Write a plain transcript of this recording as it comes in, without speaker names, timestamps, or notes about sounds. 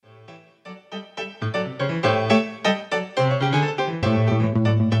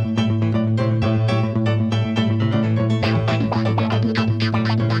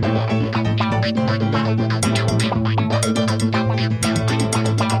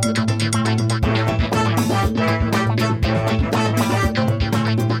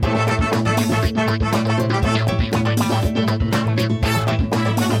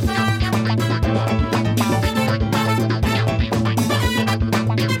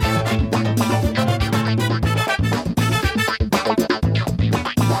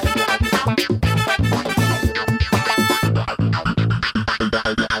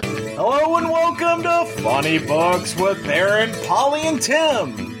Funny Books with Aaron, Polly, and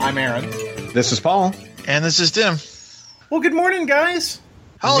Tim. I'm Aaron. This is Paul. And this is Tim. Well, good morning, guys.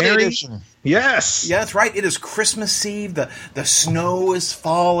 Holiday edition. Yes. Yeah, that's right. It is Christmas Eve. The snow is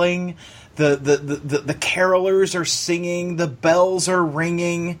falling. The carolers are singing. The bells are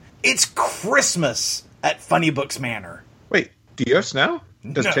ringing. It's Christmas at Funny Books Manor. Wait, do you have snow?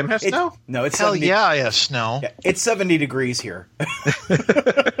 Does Tim have snow? No, it's Hell 70. yeah, I have snow. Yeah, it's 70 degrees here.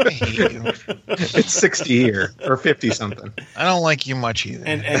 I hate you. It's 60 here, or 50 something. I don't like you much either.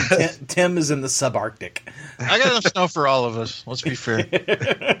 And Tim is in the subarctic. I got enough snow for all of us. Let's be fair.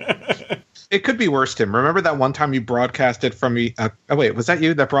 It could be worse, Tim. Remember that one time you broadcasted from me? Oh, wait, was that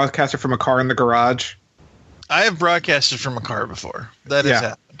you that broadcasted from a car in the garage? I have broadcasted from a car before. That has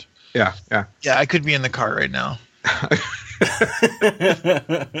happened. Yeah. Yeah, I could be in the car right now.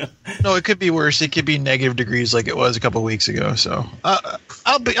 No, it could be worse. It could be negative degrees like it was a couple weeks ago. So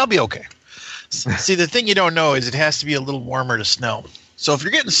I'll be okay. See, the thing you don't know is it has to be a little warmer to snow. So if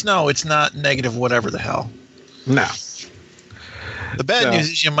you're getting snow, it's not negative whatever the hell. No. The bad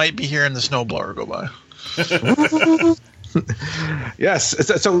news is you might be hearing the snowblower go by. Yes.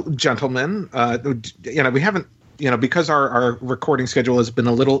 So gentlemen, we haven't. Because our recording schedule has been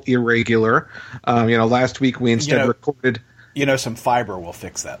a little irregular, last week we instead recorded. Some fiber will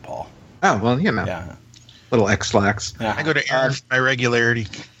fix that, Paul. Oh, well, Yeah. Little X-Lax. Yeah. I go to Aaron for my regularity.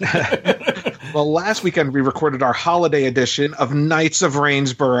 Well, last weekend we recorded our holiday edition of Knights of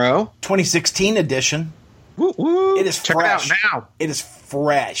Rainsborough. 2016 edition. Woo, woo. It is Check fresh. it out now. It is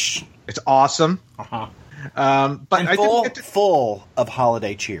fresh. It's awesome. Uh-huh. But And I didn't get to. full of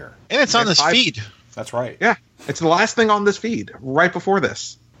holiday cheer. And it's on this feed. That's right. Yeah, it's the last thing on this feed, right before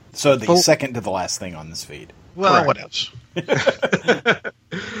this. So the second to the last thing on this feed. Well, Correct. what else?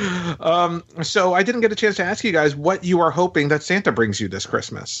 So I didn't get a chance to ask you guys what you are hoping that Santa brings you this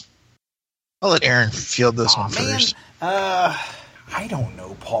Christmas. I'll let Aaron field this one Man, first. I don't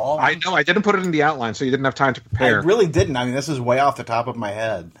know, Paul. I know I didn't put it in the outline, so you didn't have time to I prepare. really didn't. I mean, this is way off the top of my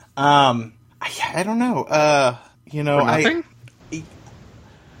head. I don't know. For nothing?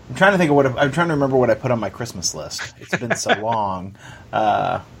 I'm trying to think of I'm trying to remember what I put on my Christmas list. It's been so long.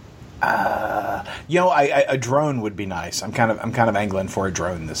 A drone would be nice. I'm kind of angling for a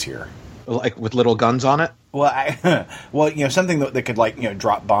drone this year. Like with little guns on it? Well, something that could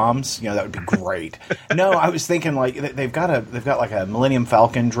drop bombs. That would be great. No, I was thinking they've got like a Millennium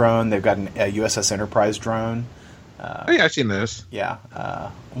Falcon drone. They've got a USS Enterprise drone. Oh yeah, I've seen those. Yeah,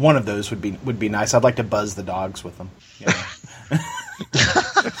 one of those would be nice. I'd like to buzz the dogs with them.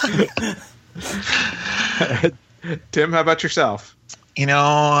 Tim, how about yourself?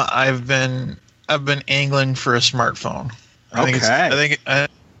 I've been angling for a smartphone. I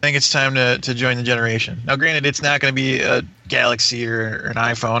think it's time to join the generation. Now, granted, it's not going to be a Galaxy or an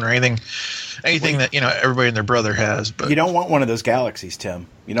iPhone or anything that everybody and their brother has. But you don't want one of those Galaxies, Tim.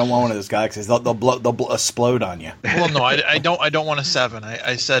 You don't want one of those Galaxies. They'll explode on you. Well, no, I don't want a 7.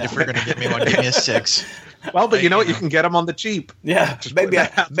 I said if you're going to get me one, give me a 6. Well, but you know what? You can get them on the cheap. Yeah, maybe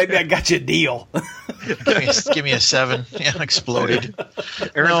I got you a deal. give me a 7. Yeah, exploded.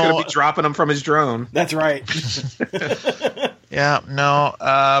 Aaron's going to be dropping them from his drone. That's right. Yeah, no.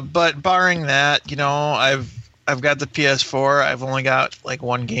 But barring that, I've got the PS4. I've only got like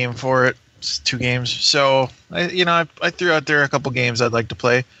one game for it. It's 2 games. So I threw out there a couple games I'd like to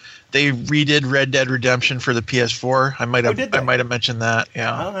play. They redid Red Dead Redemption for the PS4. I might have mentioned that.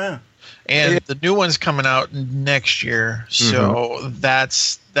 Yeah. Oh yeah. And the new one's coming out next year, so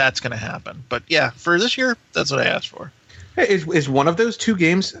that's going to happen. But yeah, for this year, that's what I asked for. Hey, is one of those 2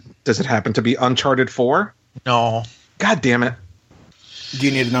 games? Does it happen to be Uncharted 4? No. God damn it! Do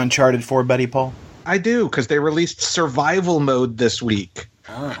you need an Uncharted 4, Betty Paul? I do, because they released survival mode this week.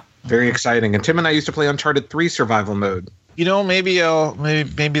 Very exciting. And Tim and I used to play Uncharted 3 survival mode. Maybe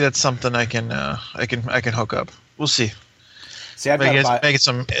that's something I can hook up. We'll see. See, I've got to make it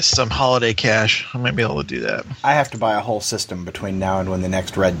some holiday cash. I might be able to do that. I have to buy a whole system between now and when the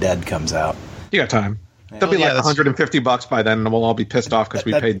next Red Dead comes out. You got time. There'll be like $150 by then, and we'll all be pissed off because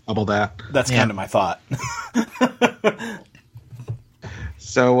we paid double that. That's kind of my thought.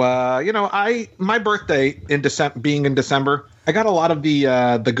 So, my birthday in December, I got a lot of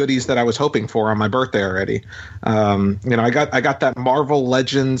the goodies that I was hoping for on my birthday already. I got that Marvel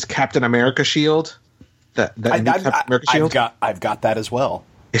Legends Captain America shield. I've got that as well.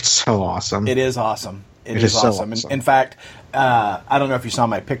 It's so awesome. It is awesome. It is awesome. So awesome. In fact, I don't know if you saw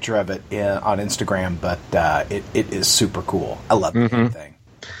my picture of it on Instagram, but it is super cool. I love the thing.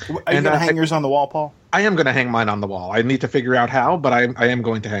 Are you going to hang yours on the wall, Paul? I am going to hang mine on the wall. I need to figure out how, but I am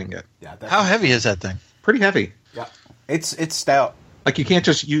going to hang it. Yeah. How heavy is that thing? Pretty heavy. Yeah. It's stout. Like you can't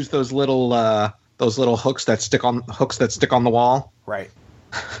just use those little those little hooks that stick on the wall. Right.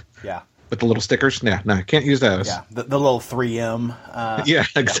 Yeah. With the little stickers. Yeah, no, can't use those. Yeah, the little 3M. Yeah,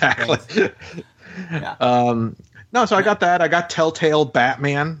 exactly. Yeah. No, so I got that. I got Telltale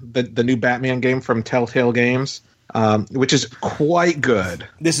Batman, the new Batman game from Telltale Games, which is quite good.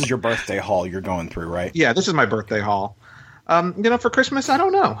 This is your birthday haul you're going through, right? Yeah, this is my birthday haul. For Christmas, I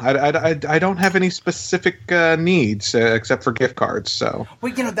don't know. I don't have any specific needs except for gift cards. So,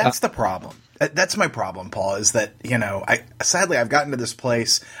 well, that's the problem. That's my problem, Paul. Is that I've gotten to this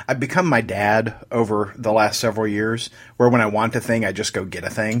place. I've become my dad over the last several years, where when I want a thing, I just go get a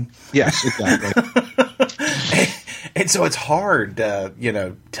thing. Yes, exactly. And so it's hard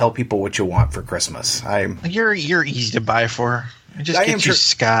to tell people what you want for Christmas. You're easy to buy for. Just get you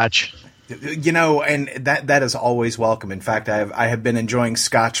scotch. And that is always welcome. In fact, I have been enjoying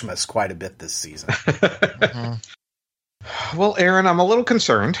Scotchmas quite a bit this season. Mm-hmm. Well, Aaron, I'm a little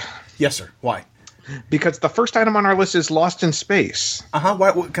concerned. Yes, sir. Why? Because the first item on our list is Lost in Space.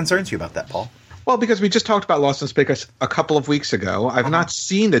 What concerns you about that, Paul? Well, because we just talked about Lost in Space a couple of weeks ago. I've not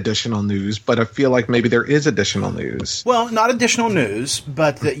seen additional news, but I feel like maybe there is additional news. Well, not additional news,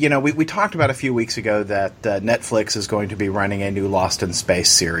 but we talked about a few weeks ago that Netflix is going to be running a new Lost in Space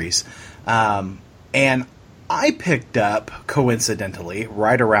series. And I picked up, coincidentally,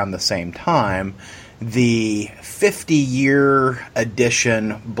 right around the same time, the 50-year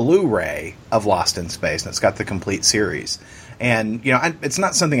edition Blu-ray of Lost in Space, and it's got the complete series. And, it's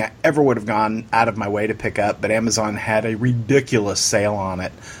not something I ever would have gone out of my way to pick up, but Amazon had a ridiculous sale on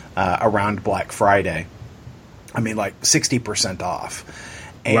it around Black Friday. I mean, like 60% off.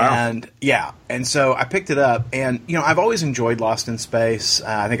 And, wow. Yeah, and so I picked it up, and, I've always enjoyed Lost in Space.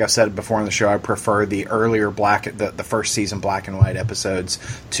 I think I've said it before on the show, I prefer the earlier the first season black and white episodes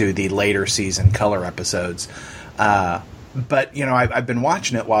to the later season color episodes. But, I've been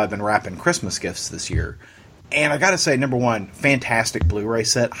watching it while I've been wrapping Christmas gifts this year. And I got to say, number one, fantastic Blu-ray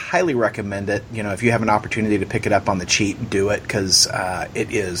set. Highly recommend it. If you have an opportunity to pick it up on the cheap, do it, because it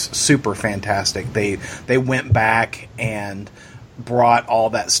is super fantastic. They went back and brought all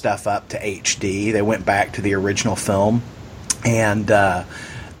that stuff up to HD. They went back to the original film. And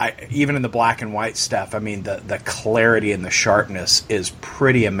even in the black and white stuff, I mean, the clarity and the sharpness is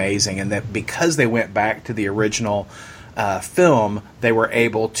pretty amazing. And that because they went back to the original film, they were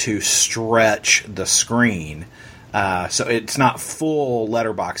able to stretch the screen. So it's not full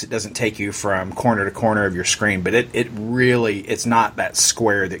letterbox. It doesn't take you from corner to corner of your screen, but it's not that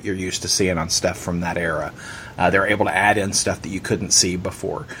square that you're used to seeing on stuff from that era. They're able to add in stuff that you couldn't see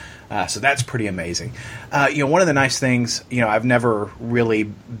before. So that's pretty amazing. One of the nice things, I've never really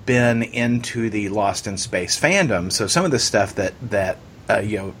been into the Lost in Space fandom, so some of the stuff that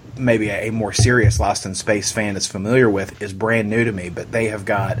maybe a more serious Lost in Space fan is familiar with is brand new to me, but they have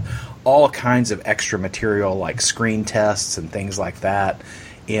got all kinds of extra material like screen tests and things like that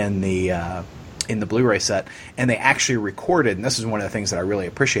in the Blu-ray set, and they actually recorded, and this is one of the things that I really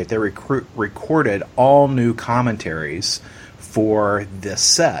appreciate, they recorded all new commentaries for this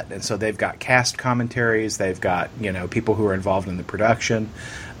set. And so they've got cast commentaries, they've got people who are involved in the production,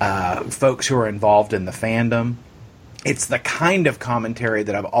 folks who are involved in the fandom. It's the kind of commentary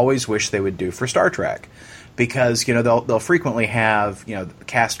that I've always wished they would do for Star Trek, because they'll frequently have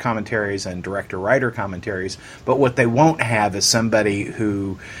cast commentaries and director-writer commentaries, but what they won't have is somebody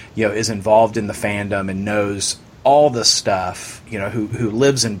who is involved in the fandom and knows all the stuff, who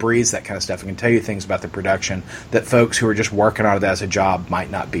lives and breathes that kind of stuff and can tell you things about the production that folks who are just working on it as a job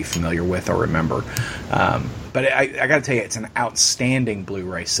might not be familiar with or remember. But I got to tell you, it's an outstanding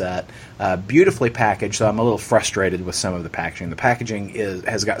Blu-ray set, beautifully packaged. So I'm a little frustrated with some of the packaging. The packaging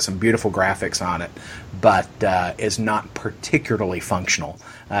has got some beautiful graphics on it, but is not particularly functional.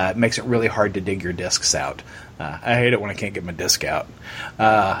 It makes it really hard to dig your discs out. I hate it when I can't get my disc out.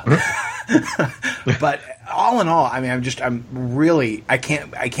 But all in all, I mean, I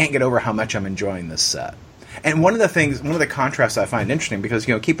can't get over how much I'm enjoying this set. And one of the contrasts I find interesting, because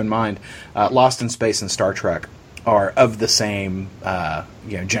keep in mind, Lost in Space and Star Trek are of the same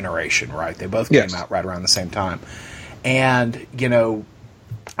generation, right? They both came out right around the same time, and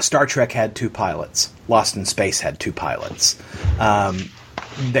Star Trek had 2 pilots. Lost in Space had 2 pilots.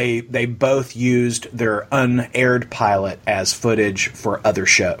 They both used their unaired pilot as footage for another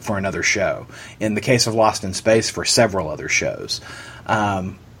show. In the case of Lost in Space, for several other shows.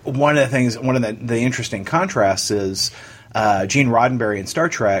 One of the interesting contrasts is Gene Roddenberry in Star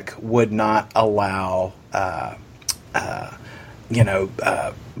Trek would not allow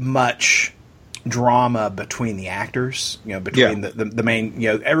much drama between the actors. Between the main,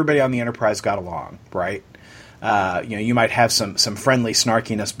 everybody on the Enterprise got along, right? You might have some friendly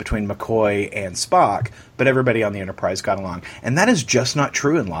snarkiness between McCoy and Spock, but everybody on the Enterprise got along. And that is just not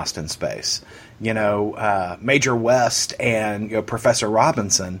true in Lost in Space. Major West and Professor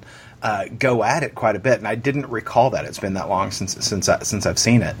Robinson go at it quite a bit, and I didn't recall that. It's been that long since I've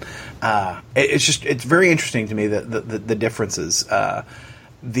seen it. It's very interesting to me the differences.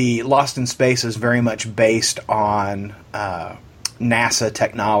 The Lost in Space is very much based on NASA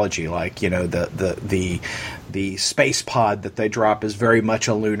technology, like the space pod that they drop is very much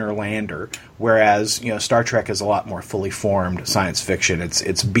a lunar lander, whereas Star Trek is a lot more fully formed science fiction.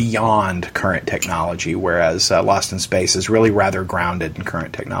 It's beyond current technology, whereas Lost in Space is really rather grounded in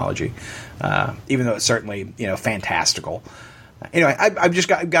current technology, even though it's certainly fantastical. Anyway, I've just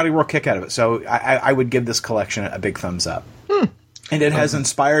got a real kick out of it, so I would give this collection a big thumbs up. And it has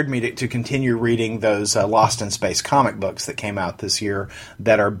inspired me to continue reading those Lost in Space comic books that came out this year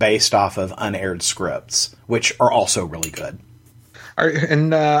that are based off of unaired scripts, which are also really good.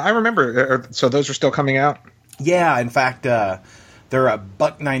 I remember, so those are still coming out? Yeah, in fact, they're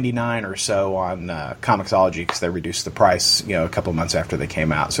 $1.99 or so on Comixology because they reduced the price, a couple months after they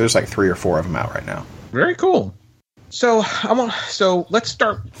came out. So there's like 3 or 4 of them out right now. Very cool. So let's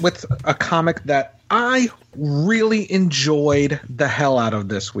start with a comic that I really enjoyed the hell out of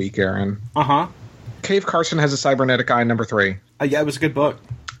this week, Aaron. Uh-huh. Cave Carson Has a Cybernetic Eye, number 3. Yeah, it was a good book.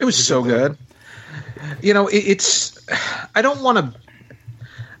 It was so good. It's... I don't want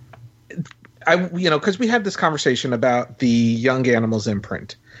to... because we had this conversation about the Young Animals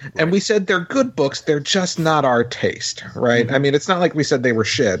imprint. Right. And we said they're good books, they're just not our taste, right? Mm-hmm. I mean, it's not like we said they were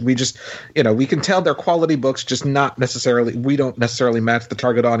shit. We just, we can tell they're quality books, just not necessarily... We don't necessarily match the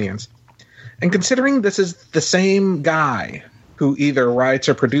target audience. And considering this is the same guy who either writes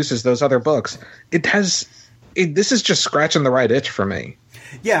or produces those other books, this is just scratching the right itch for me.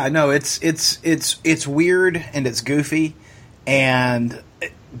 Yeah, no, it's weird and it's goofy,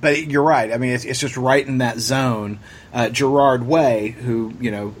 but you're right. I mean, it's just right in that zone. Gerard Way,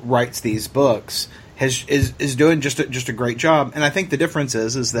 who writes these books, is doing just a great job. And I think the difference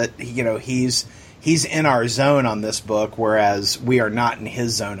is that he's in our zone on this book, whereas we are not in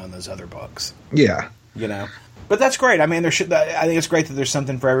his zone on those other books. Yeah. But that's great. I mean, I think it's great that there's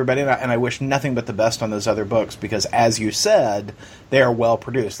something for everybody, and I wish nothing but the best on those other books, because as you said, they are well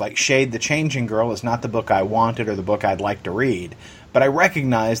produced. Like Shade the Changing Girl is not the book I wanted or the book I'd like to read, but I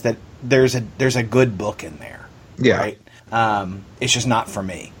recognize that there's a good book in there. Yeah. Right? It's just not for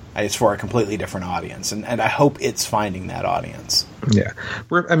me. It's for a completely different audience, and I hope it's finding that audience. Yeah.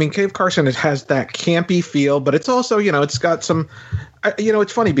 Cave Carson, it has that campy feel, but it's also, it's got some...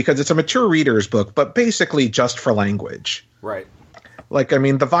 it's funny because it's a mature reader's book, but basically just for language. Right. Like,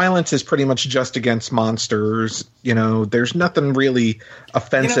 the violence is pretty much just against monsters. There's nothing really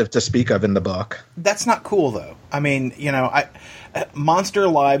offensive to speak of in the book. That's not cool, though. Monster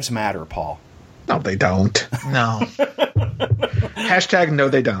lives matter, Paul. No, they don't. No. Hashtag no,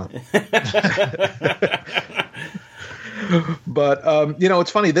 they don't. But,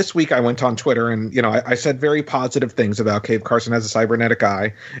 it's funny. This week I went on Twitter and, I said very positive things about Cave Carson Has a Cybernetic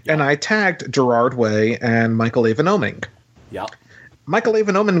Eye. Yeah. And I tagged Gerard Way and Michael Avon Oeming. Yeah. Michael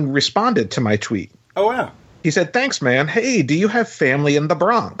Avon Oeming responded to my tweet. Oh, yeah. He said, "Thanks, man. Hey, do you have family in the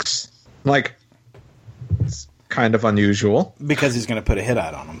Bronx?" Like, it's kind of unusual. Because he's going to put a hit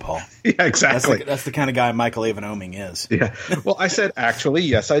out on him, Paul. Yeah, exactly. That's the kind of guy Michael Avon Oeming is. Yeah. Well, I said, actually,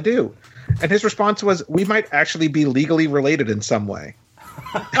 yes, I do. And his response was, "We might actually be legally related in some way."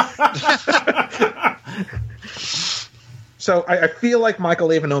 So I feel like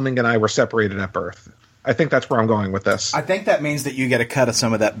Michael Avon Oeming and I were separated at birth. I think that's where I'm going with this. I think that means that you get a cut of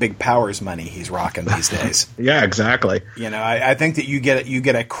some of that Big Powers money he's rocking these days. Yeah, exactly. I think that you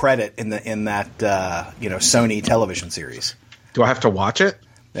get a credit in that Sony television series. Do I have to watch it?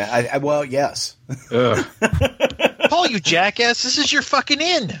 Yeah, well, yes. Paul, you jackass! This is your fucking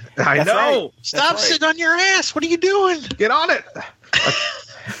in. I know. Right. Stop sitting on your ass. What are you doing? Get on it.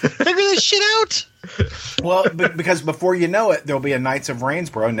 Figure this shit out. Well, because before you know it, there'll be a Knights of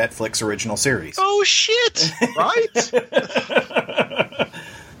Rainsboro Netflix original series. Oh shit! Right?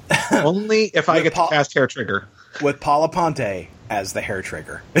 Only if I get to cast Hair Trigger with Paula Ponte as the Hair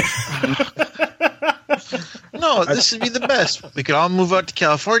Trigger. No, this would be the best. We could all move out to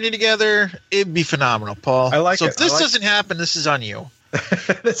California together. It'd be phenomenal, Paul. I like so it. if this doesn't happen, this is on you.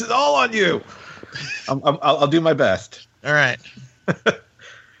 This is all on you. I'll do my best. All right.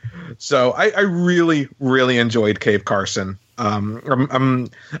 So I really, really enjoyed Cave Carson. I'm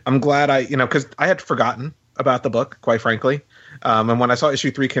glad because I had forgotten about the book, quite frankly. And when I saw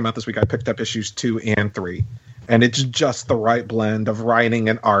issue 3 came out this week, I picked up issues 2 and 3, and it's just the right blend of writing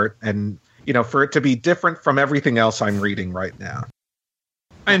and art. And for it to be different from everything else I'm reading right now.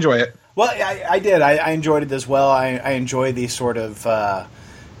 I enjoy it. Well, I did. I enjoyed it as well. I enjoy the sort of,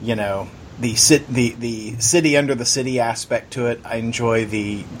 the city under the city aspect to it. I enjoy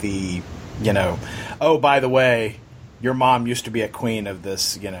the oh, by the way, your mom used to be a queen of this,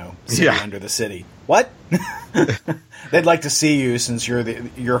 city under the city. What? They'd like to see you since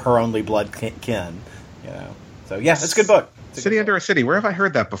you're her only blood kin. So yeah, it's a good book. City under a city. Where have I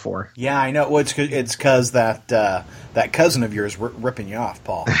heard that before? Yeah, I know. Well, it's because that cousin of yours ripping you off,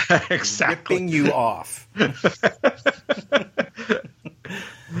 Paul. Exactly. Ripping you off.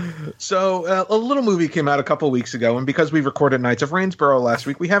 So a little movie came out a couple weeks ago, and because we recorded Knights of Rainsborough last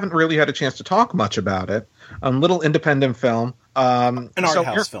week, we haven't really had a chance to talk much about it. Little independent film. An art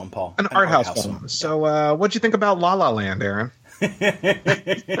house film, Paul. An art house film. So what'd you think about La La Land, Aaron?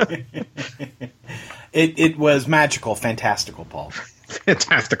 It was magical, fantastical, Paul.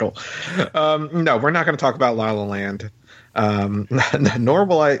 Fantastical. No, we're not going to talk about La La Land. Nor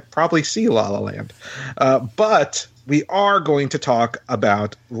will I probably see La La Land. But we are going to talk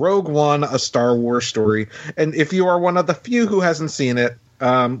about Rogue One, A Star Wars Story. And if you are one of the few who hasn't seen it,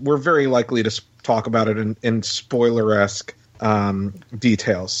 we're very likely to talk about it in spoiler-esque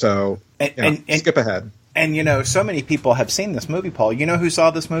details. So skip ahead. And, so many people have seen this movie, Paul. You know who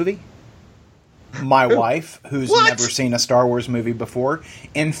saw this movie? My wife, who's never seen a Star Wars movie before.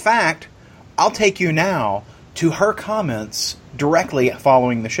 In fact, I'll take you now to her comments directly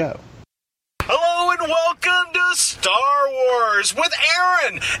following the show. Hello and welcome to Star Wars with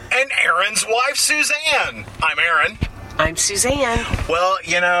Aaron and Aaron's wife, Suzanne. I'm Aaron. I'm Suzanne. Well,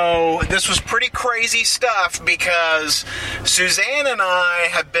 this was pretty crazy stuff because Suzanne and I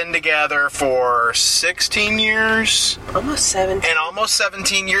have been together for 16 years. Almost 17. And almost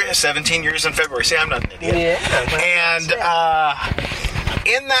 17 years. 17 years in February. See, I'm not an idiot. Yeah. And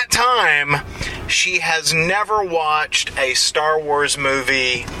in that time, she has never watched a Star Wars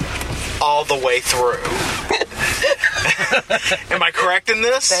movie all the way through. Am I correct in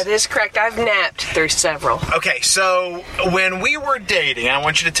this? That is correct. I've napped through several. Okay, so when we were dating, I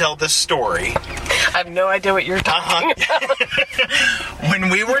want you to tell this story. I have no idea what you're talking about. When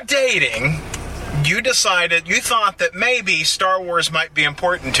we were dating, you thought that maybe Star Wars might be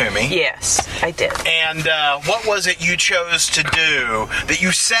important to me. Yes, I did. And what was it you chose to do, that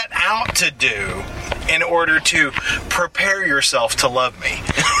you set out to do, in order to prepare yourself to love me?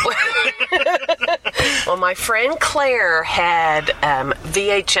 Well, my friend Claire had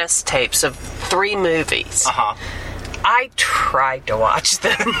VHS tapes of 3 movies. Uh-huh. I tried to watch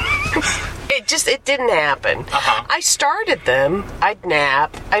them. It didn't happen. Uh-huh. I started them. I'd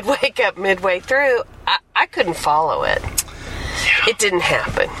nap. I'd wake up midway through. I couldn't follow it. Yeah. It didn't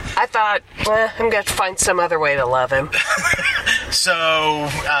happen. I thought, I'm going to have to find some other way to love him. So,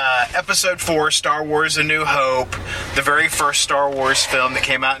 Episode 4, Star Wars A New Hope, the very first Star Wars film that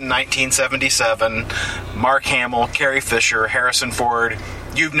came out in 1977, Mark Hamill, Carrie Fisher, Harrison Ford.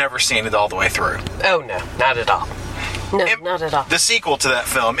 You've never seen it all the way through. Oh, no, not at all. No, not at all. The sequel to that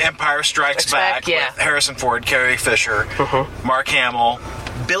film, Empire Strikes Back, yeah. with Harrison Ford, Carrie Fisher, Mark Hamill,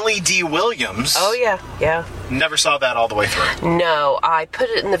 Billy D. Williams. Oh, yeah. Never saw that all the way through. No, I put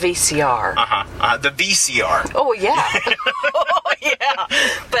it in the VCR. The VCR. Oh, yeah. Oh, yeah.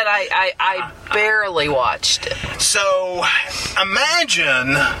 But I barely watched it. So,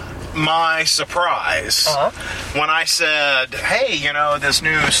 imagine my surprise when I said, hey, this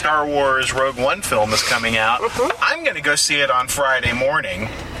new Star Wars Rogue One film is coming out. I'm going to go see it on Friday morning.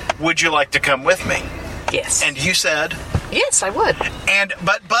 Would you like to come with me? Yes. And you said? Yes, I would.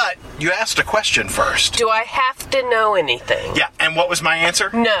 But you asked a question first. Do I have to know anything? Yeah, and what was my answer?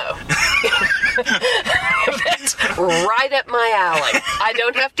 No. That's right up my alley. I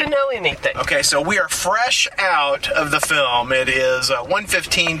don't have to know anything. Okay, so we are fresh out of the film. It is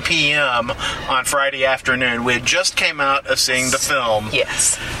 1:15 p.m. on Friday afternoon. We had just came out of seeing the film.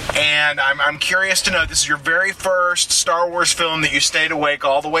 Yes. And I'm curious to know, this is your very first Star Wars film that you stayed awake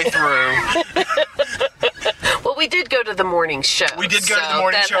all the way through. Well, we did go to the morning show. We did go to the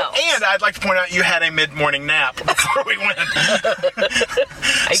morning show. Helps. And I'd like to point out you had a mid-morning nap before we went.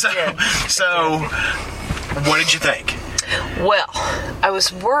 I did. So, what did you think? Well, I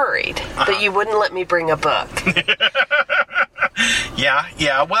was worried that you wouldn't let me bring a book.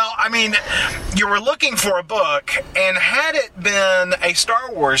 Yeah. Well, I mean, you were looking for a book, and had it been a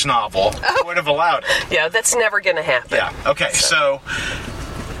Star Wars novel, I would have allowed it. Yeah, that's never going to happen. Yeah. Okay. So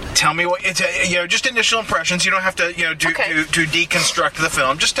tell me what just initial impressions. You don't have to to deconstruct the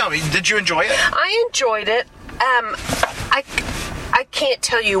film. Just tell me, did you enjoy it? I enjoyed it. I can't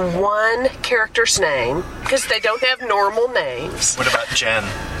tell you one character's name because they don't have normal names. What about Jen?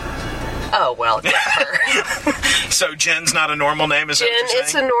 Oh, well, yeah, her. So Jen's not a normal name, is that Jen what you're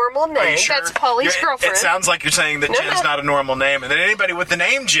is saying? a normal Are you name. sure? That's Polly's girlfriend. It sounds like you're saying that No, Jen's no. not a normal name, and that anybody with the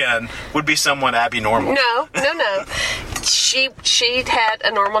name Jen would be someone abnormal. No. She had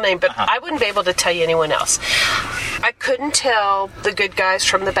a normal name, but I wouldn't be able to tell you anyone else. I couldn't tell the good guys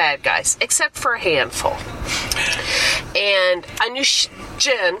from the bad guys, except for a handful. And I knew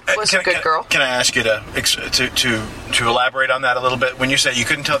Jen was a good girl. Can I ask you to elaborate on that a little bit? When you say you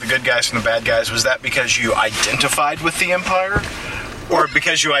couldn't tell the good guys from the bad guys, was that because you identified with the Empire? Or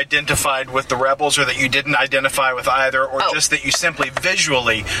because you identified with the rebels, or that you didn't identify with either, or just that you simply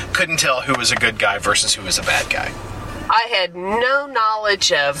visually couldn't tell who was a good guy versus who was a bad guy? I had no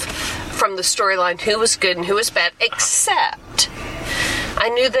knowledge of, from the storyline, who was good and who was bad, except I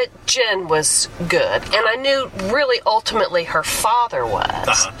knew that Jen was good, and I knew really ultimately her father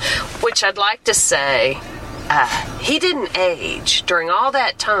was, which I'd like to say he didn't age during all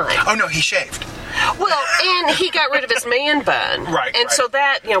that time. Oh, no, he shaved. Well, and he got rid of his man bun. Right, And so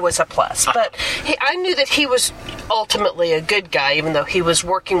that, was a plus. But I knew that he was ultimately a good guy, even though he was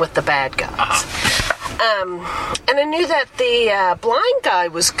working with the bad guys. And I knew that the blind guy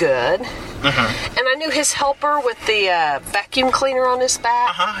was good. And I knew his helper with the vacuum cleaner on his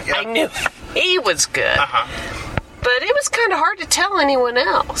back. Yeah. I knew he was good. But it was kind of hard to tell anyone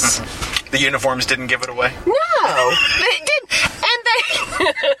else. The uniforms didn't give it away? No, they didn't. And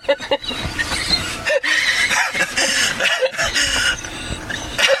they...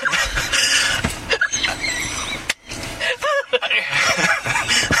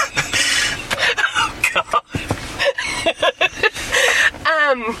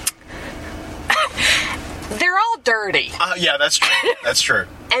 They're all dirty. Yeah, that's true. That's true.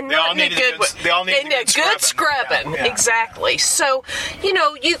 And they all not in a needed good way. They all needed good scrubbing. Yeah. Exactly. So, and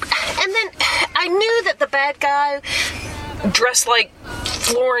then I knew that the bad guy dressed like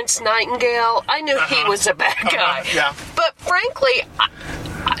Florence Nightingale. I knew he was a bad guy. Yeah. But frankly,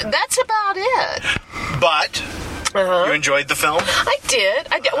 that's about it. But you enjoyed the film? I did.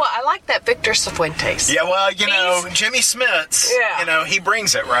 Well, I like that Victor Cifuentes. Yeah, well, Jimmy Smits, he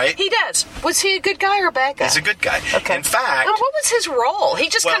brings it, right? He does. Was he a good guy or a bad guy? He's a good guy. Okay. In fact... And what was his role? He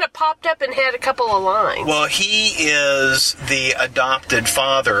just kind of popped up and had a couple of lines. Well, he is the adopted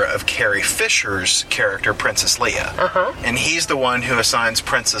father of Carrie Fisher's character, Princess Leia. And he's the one who assigns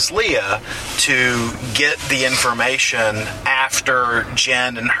Princess Leia to get the information after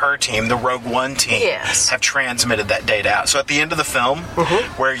Jen and her team, the Rogue One team, have transmitted that data out. So at the end of the film,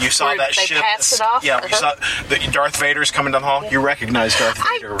 where you saw that they ship... pass it off? Yeah, you saw that Darth Vader's coming down the hall. You recognize Darth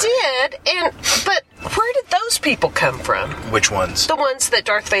Vader, I did, but where did those people come from? Which ones? The ones that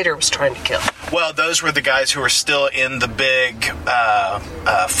Darth Vader was trying to kill. Well, those were the guys who were still in the big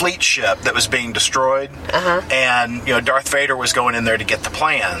fleet ship that was being destroyed. And, Darth Vader was going in there to get the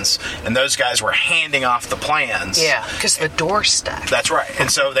plans, and those guys were handing off the plans. Yeah, because the door's stuck. That's right.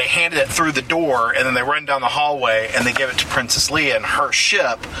 And so they handed it through the door, and then they run down the hallway, and they give it to Princess Leia, and her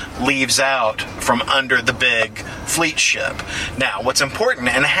ship leaves out from under the big fleet ship. Now, what's important,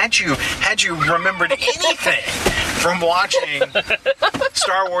 and had you remembered anything from watching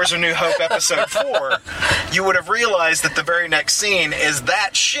Star Wars A New Hope Episode 4, you would have realized that the very next scene is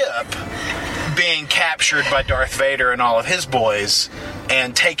that ship being captured by Darth Vader and all of his boys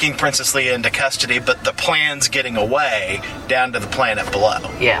and taking Princess Leia into custody, but the plans getting away down to the planet below.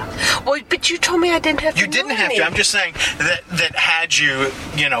 Yeah. Well, but you told me I didn't have to. You didn't have to. I'm just saying that had you,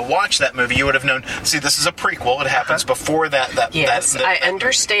 watched that movie, you would have known. See, this is a prequel. It happens before that. Yes, I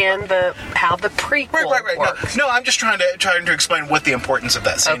understand how the prequel works. No, I'm just trying to explain what the importance of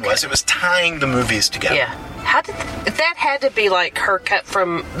that scene was. It was tying the movies together. Yeah. How did that had to be like her cut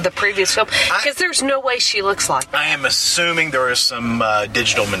from the previous film? Because there's no way she looks like that. I am assuming there is some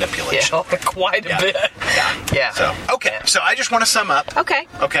digital manipulation. Yeah, quite a bit. Yeah. So I just want to sum up. Okay.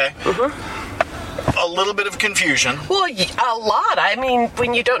 A little bit of confusion. Well, a lot. I mean,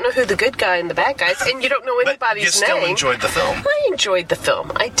 when you don't know who the good guy and the bad guy is, and you don't know anybody's you still enjoyed the film. I enjoyed the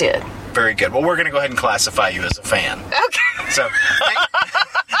film. I did. Very good. Well, we're going to go ahead and classify you as a fan. Okay.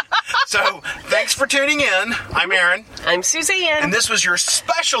 So thanks for tuning in. I'm Aaron. I'm Suzanne. And this was your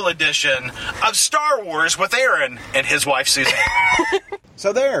special edition of Star Wars with Aaron and his wife, Suzanne.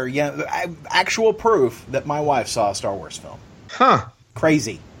 So there, actual proof that my wife saw a Star Wars film. Huh.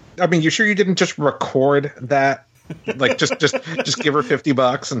 Crazy. I mean, you sure you didn't just record that? Like, just give her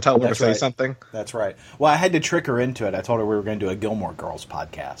 $50 and tell her to say something? That's right. Well, I had to trick her into it. I told her we were going to do a Gilmore Girls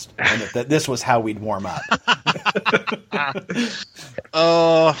podcast, and that this was how we'd warm up.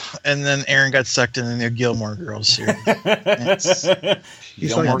 And then Aaron got sucked in the new Gilmore Girls series.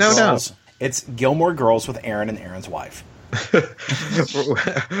 He's like, no. It's Gilmore Girls with Aaron and Aaron's wife.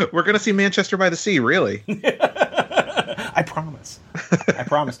 We're going to see Manchester by the Sea, really. I promise. I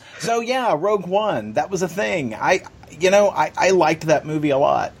promise. So yeah, Rogue One, that was a thing. I liked that movie a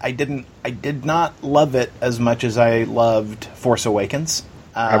lot. I did not love it as much as I loved Force Awakens.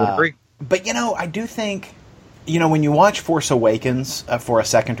 I would agree. But I do think, when you watch Force Awakens for a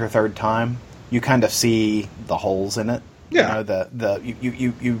second or third time, you kind of see the holes in it. Yeah.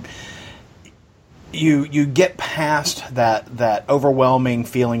 You get past that overwhelming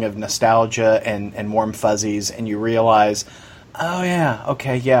feeling of nostalgia and warm fuzzies, and you realize, oh yeah,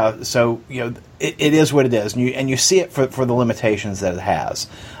 okay, yeah. So it is what it is, and you see it for the limitations that it has.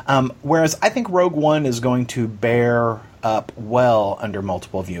 Whereas I think Rogue One is going to bear up well under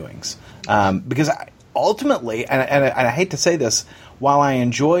multiple viewings, because ultimately, and I hate to say this, while I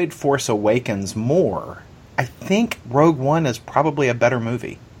enjoyed Force Awakens more, I think Rogue One is probably a better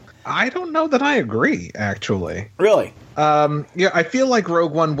movie. I don't know that I agree, actually. Really? Yeah, I feel like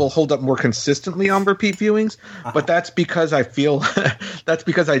Rogue One will hold up more consistently on repeat viewings, but that's because I feel that's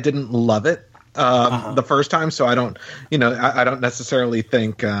because I didn't love it the first time, so I don't, I don't necessarily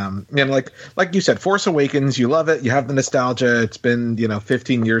think, like you said, Force Awakens, you love it, you have the nostalgia. It's been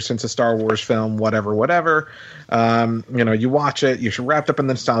 15 years since a Star Wars film, whatever. You watch it, you're wrapped up in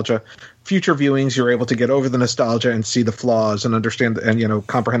the nostalgia. Future viewings, you're able to get over the nostalgia and see the flaws and understand and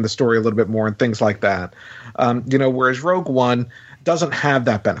comprehend the story a little bit more and things like that. Whereas Rogue One doesn't have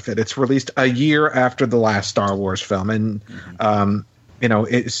that benefit. It's released a year after the last Star Wars film, and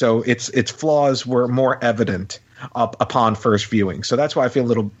so its flaws were more evident upon first viewing. So that's why I feel a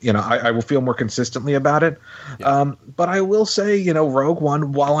little, I will feel more consistently about it. Yeah. But I will say, Rogue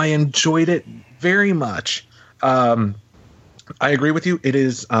One, while I enjoyed it very much, I agree with you. It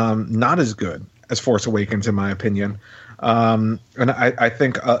is not as good as Force Awakens, in my opinion. And I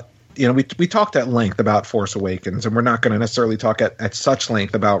think, we talked at length about Force Awakens, and we're not going to necessarily talk at such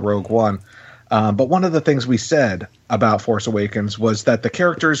length about Rogue One. But one of the things we said about Force Awakens was that the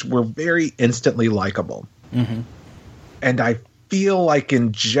characters were very instantly likable. Mm-hmm. And I feel like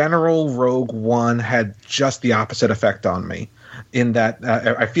in general, Rogue One had just the opposite effect on me. In that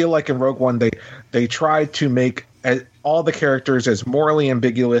I feel like in Rogue One, they tried to make all the characters as morally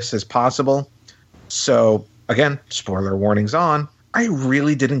ambiguous as possible. So, again, spoiler warnings on, I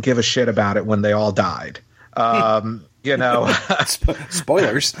really didn't give a shit about it when they all died.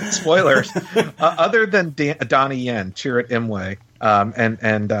 Spoilers. Other than Donnie Yen, Chirrut Imwe, and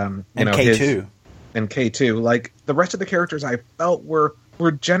K2. And K2, like the rest of the characters, I felt were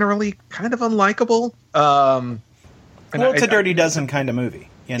generally kind of unlikable. It's a Dirty Dozen kind of movie.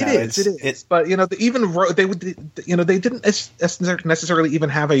 It is. But they didn't necessarily even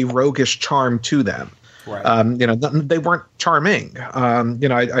have a roguish charm to them. Right. They weren't charming.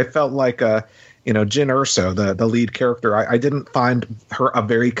 I felt like Jyn Erso, the lead character, I didn't find her a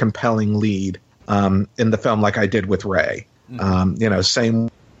very compelling lead in the film like I did with Rey. Mm-hmm. Same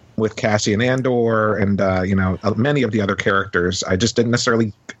with Cassian Andor and many of the other characters. I just didn't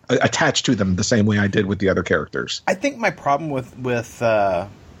necessarily attach to them the same way I did with the other characters. I think my problem with Jyn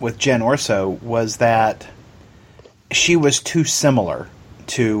Erso was that she was too similar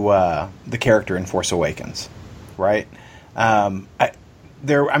to the character in Force Awakens, right?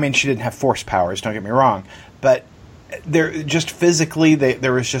 She didn't have force powers, don't get me wrong, but just physically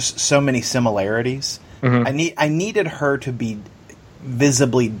there was just so many similarities. Mm-hmm. I needed her to be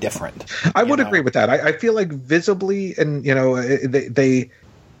visibly different. I would agree with that. I feel like visibly, and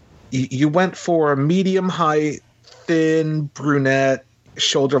you went for a medium height, thin brunette,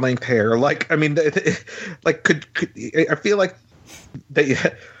 shoulder length hair. I feel like they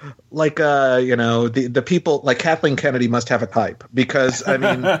the people like Kathleen Kennedy must have a type, because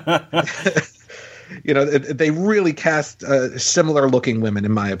they really cast similar looking women,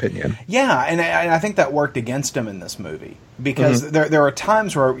 in my opinion. Yeah, and I think that worked against him in this movie, because mm-hmm. there are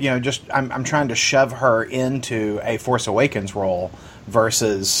times where I'm trying to shove her into a Force Awakens role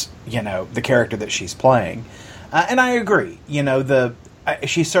versus the character that she's playing, and I agree.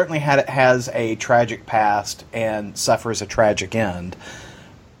 She certainly has a tragic past and suffers a tragic end.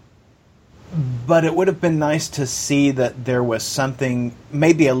 But it would have been nice to see that there was something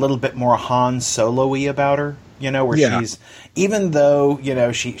maybe a little bit more Han Solo-y about her, she's, even though,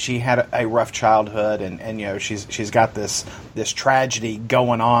 she had a rough childhood and she's got this tragedy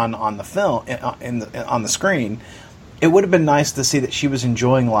going on the film, on the screen, it would have been nice to see that she was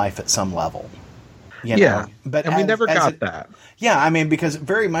enjoying life at some level. But we never got that. Yeah, because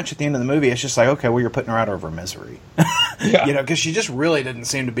very much at the end of the movie, it's just like, okay, well, you're putting her out of her misery. Because she just really didn't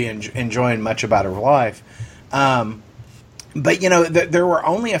seem to be enjoying much about her life. But, there were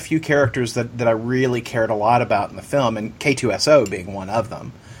only a few characters that I really cared a lot about in the film, and K2SO being one of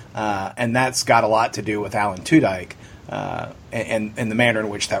them. And that's got a lot to do with Alan Tudyk and the manner in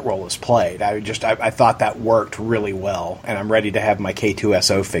which that role is played. I thought that worked really well, and I'm ready to have my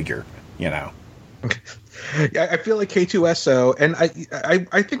K2SO figure, Yeah, I feel like K2SO, and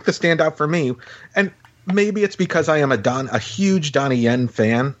I think the standout for me, and maybe it's because I am a huge Donnie Yen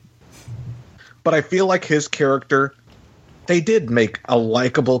fan, but I feel like his character, they did make a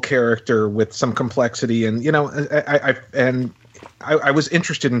likable character with some complexity, and I was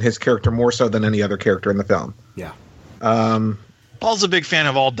interested in his character more so than any other character in the film. Yeah. Paul's a big fan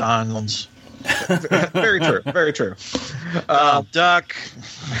of all Donalds. Very true. Very true. Donald Duck.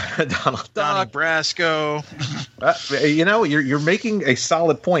 Donald Donnie Duck. Brasco. You're making a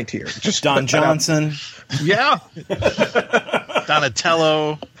solid point here. Just Don Johnson. Yeah.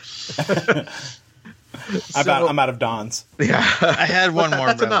 Donatello. I'm out of Dons. Yeah. I had one more,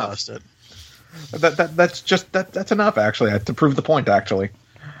 That's but I enough. lost it. That's enough, actually, to prove the point, actually.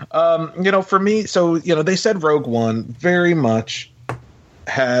 For me, so, they said Rogue One very much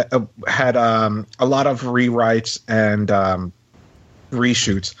had a lot of rewrites and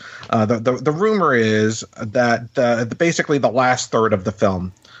reshoots. The rumor is that basically the last third of the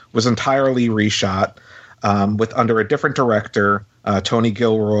film was entirely reshot with under a different director. Tony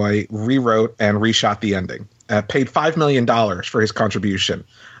Gilroy rewrote and reshot the ending. Paid $5 million for his contribution.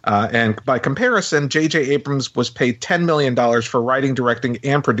 And by comparison, J.J. Abrams was paid $10 million for writing, directing,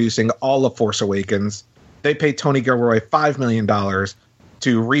 and producing all of Force Awakens. They paid Tony Gilroy $5 million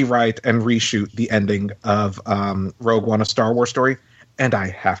to rewrite and reshoot the ending of Rogue One, A Star Wars Story. And I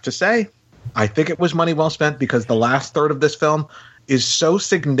have to say, I think it was money well spent, because the last third of this film is so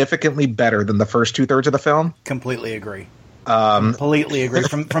significantly better than the first 2/3 of the film. Completely agree. Completely agree.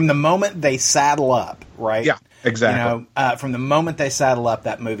 From the moment they saddle up, right? Yeah, exactly. From the moment they saddle up,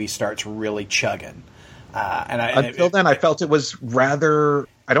 that movie starts really chugging. Until then, I felt it was rather,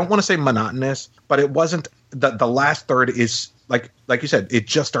 I don't want to say monotonous, but it wasn't. The last third is, like you said, it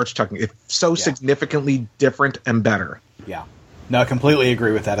just starts chugging. It's so significantly different and better. Yeah. No, I completely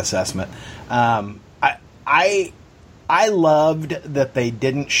agree with that assessment. I loved that they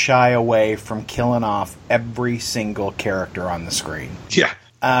didn't shy away from killing off every single character on the screen. Yeah.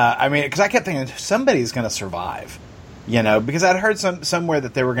 Because I kept thinking somebody's going to survive, because I'd heard somewhere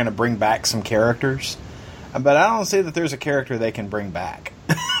that they were going to bring back some characters, but I don't see that there's a character they can bring back,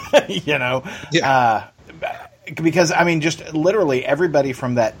 Yeah. Because, just literally everybody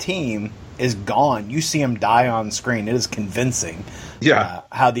from that team is gone. You see them die on screen. It is convincing. Yeah.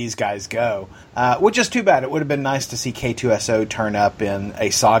 How these guys go, which is too bad. It would have been nice to see K2SO turn up in a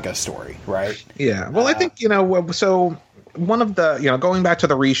saga story, right? Yeah. Well, I think, so one of the, going back to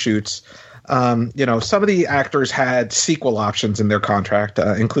the reshoots, some of the actors had sequel options in their contract,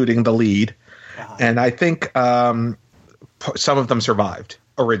 including the lead. And I think some of them survived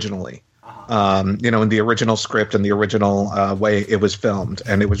originally. In the original script and the original way it was filmed,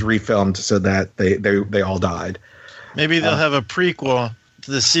 and it was refilmed so that they all died. Maybe they'll have a prequel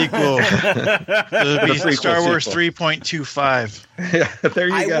to the sequel. It'll be Star Wars 3.25. Yeah, there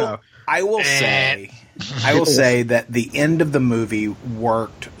you go. I will say that the end of the movie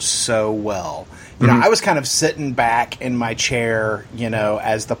worked so well. I was kind of sitting back in my chair,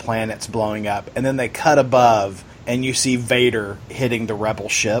 as the planet's blowing up, and then they cut above, and you see Vader hitting the rebel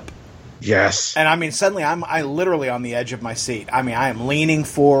ship. Yes. And suddenly I'm literally on the edge of my seat. I am leaning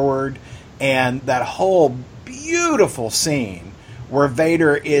forward, and that whole beautiful scene where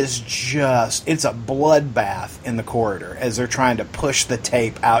Vader is it's a bloodbath in the corridor as they're trying to push the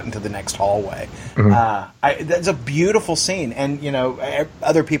tape out into the next hallway. Mm-hmm. That's a beautiful scene. And,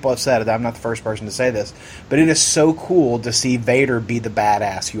 other people have said it. I'm not the first person to say this, but it is so cool to see Vader be the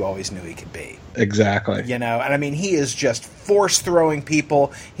badass you always knew he could be. Exactly. He is just force throwing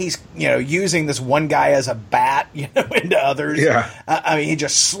people. He's, using this one guy as a bat, into others. Yeah. He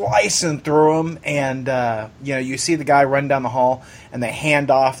just slicing through them. And, you see the guy run down the hall and they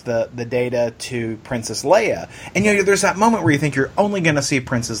hand off the data to Princess Leia. And, there's that moment where you think you're only going to see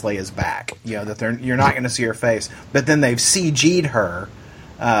Princess Leia's back, that you're not going to see her face. But then they've CG'd her,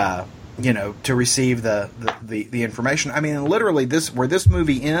 to receive the information. Literally where this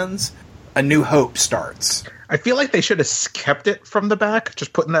movie ends, A New Hope starts. I feel like they should have kept it from the back,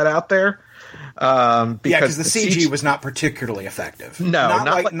 just putting that out there. Because the CG was not particularly effective. No,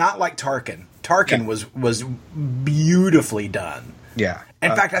 not like Tarkin. Tarkin was beautifully done. Yeah.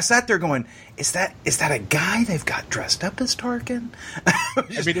 In fact, I sat there going, "Is that a guy they've got dressed up as Tarkin?"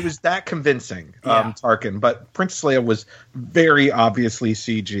 It was that convincing, Tarkin. But Princess Leia was very obviously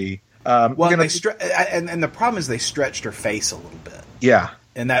CG. Well, and the problem is they stretched her face a little bit. Yeah.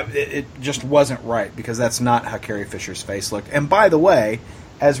 And that it just wasn't right, because that's not how Carrie Fisher's face looked. And by the way,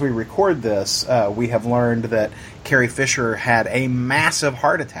 as we record this, we have learned that Carrie Fisher had a massive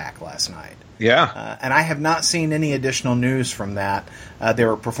heart attack last night. Yeah. And I have not seen any additional news from that. They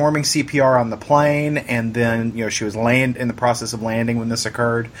were performing CPR on the plane, and then she was in the process of landing when this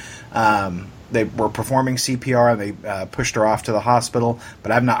occurred. They were performing CPR, and they pushed her off to the hospital,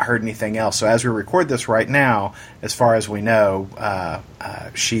 but I've not heard anything else. So as we record this right now, as far as we know,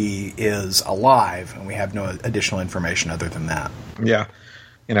 she is alive, and we have no additional information other than that. Yeah.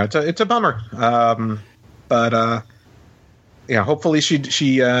 It's a bummer. But hopefully she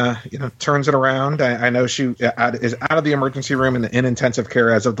turns it around. I know she is out of the emergency room and in intensive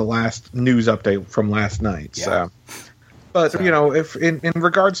care as of the last news update from last night. Yeah. So. But, if in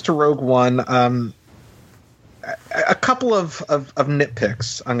regards to Rogue One, a couple of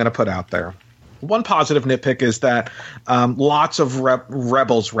nitpicks I'm going to put out there. One positive nitpick is that lots of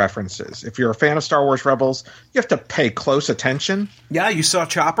Rebels references. If you're a fan of Star Wars Rebels, you have to pay close attention. Yeah, you saw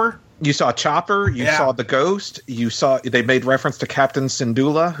Chopper? You saw Chopper. You saw the Ghost. They made reference to Captain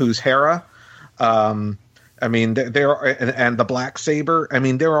Syndulla, who's Hera. There are, and the Black Saber.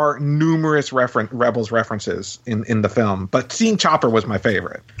 There are numerous Rebels references in the film, but seeing Chopper was my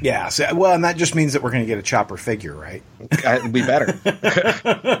favorite. Yeah, and that just means that we're going to get a Chopper figure, right? We better.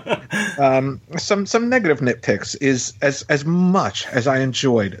 Some negative nitpicks is as much as I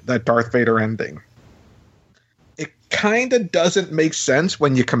enjoyed that Darth Vader ending, it kind of doesn't make sense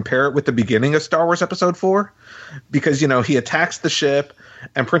when you compare it with the beginning of Star Wars Episode 4, because he attacks the ship.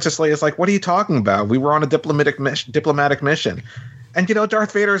 And Princess Leia's like, what are you talking about? We were on a diplomatic mission. And,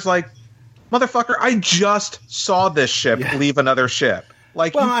 Darth Vader's like, motherfucker, I just saw this ship leave another ship.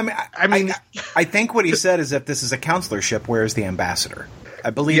 Like, well, I think what he said is, if this is a counselor ship, where is the ambassador?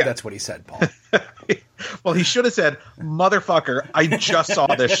 I believe that's what he said, Paul. Well, he should have said, motherfucker, I just saw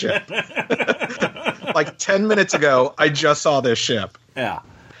this ship. Like 10 minutes ago, I just saw this ship. Yeah.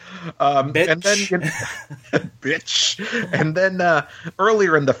 Bitch. And then, bitch. And then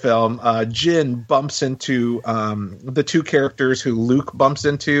earlier in the film, Jyn bumps into the two characters who Luke bumps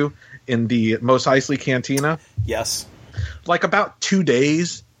into in the Mos Eisley Cantina. Yes. Like about 2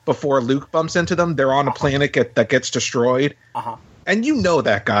 days before Luke bumps into them, they're on a planet that gets destroyed. Uh-huh. And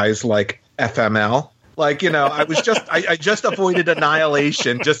that guy's like FML. Like, I just avoided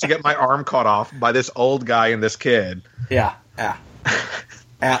annihilation just to get my arm cut off by this old guy and this kid. Yeah.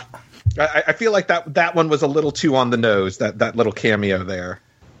 I feel like that one was a little too on the nose, that little cameo there.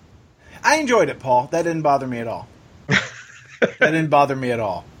 I enjoyed it, Paul. That didn't bother me at all.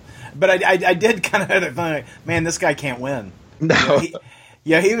 But I did kind of have that feeling, like, man, this guy can't win. No.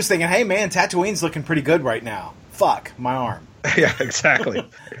 He was thinking, hey, man, Tatooine's looking pretty good right now. Fuck, my arm. Yeah, exactly.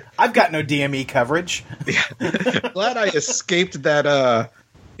 I've got no DME coverage. Yeah. Glad I escaped that,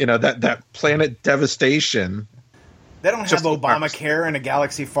 that planet devastation. They don't have Obamacare in a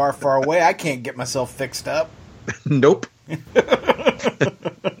galaxy far, far away. I can't get myself fixed up. Nope.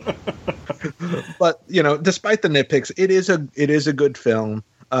 But, despite the nitpicks, it is a good film.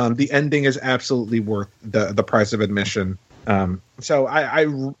 The ending is absolutely worth the price of admission. So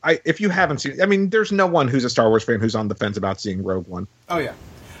I if you haven't seen, there's no one who's a Star Wars fan who's on the fence about seeing Rogue One. Oh yeah.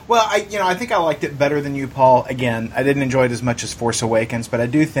 Well, I think I liked it better than you, Paul. Again, I didn't enjoy it as much as Force Awakens, but I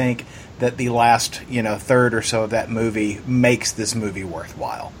do think that the last, third or so of that movie makes this movie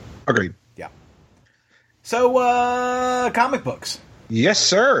worthwhile. Agreed. Yeah. So, comic books. Yes,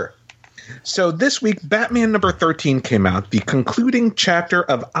 sir. So this week, Batman number 13 came out, the concluding chapter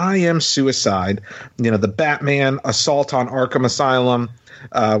of I Am Suicide. The Batman assault on Arkham Asylum,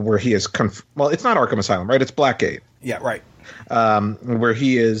 where he is well, it's not Arkham Asylum, right? It's Blackgate. Yeah, right. Where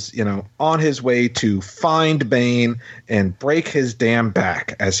he is, on his way to find Bane and break his damn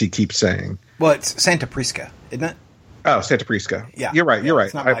back, as he keeps saying. Well, it's Santa Prisca, isn't it? Oh, Santa Prisca. Yeah, you're right. You're right.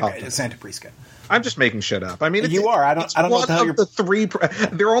 It's not Blackgate, it's Santa Prisca. I'm just making shit up. You are. I don't know what the hell you're.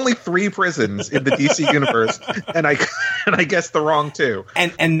 There are only 3 prisons in the DC universe, and I guessed the wrong 2.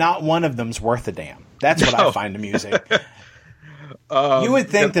 And not one of them's worth a damn. That's what I find amusing. You would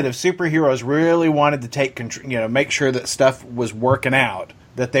think that if superheroes really wanted to take control, make sure that stuff was working out,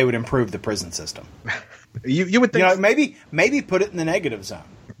 that they would improve the prison system. You would think, maybe put it in the negative zone.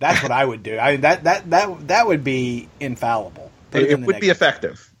 That's what I would do. That would be infallible. It would be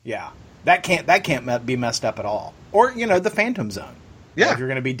effective. Yeah, that can't be messed up at all. Or the Phantom Zone. Yeah, if you're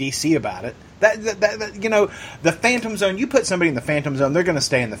going to be DC about it, the Phantom Zone. You put somebody in the Phantom Zone, they're going to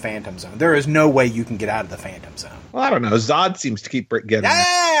stay in the Phantom Zone. There is no way you can get out of the Phantom Zone. Well, I don't know. Zod seems to keep getting.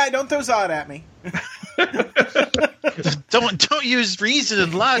 Yeah, don't throw Zod at me. Don't use reason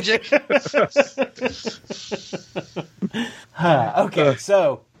and logic. Okay,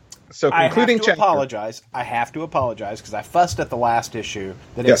 so concluding chapter. I have to apologize because I fussed at the last issue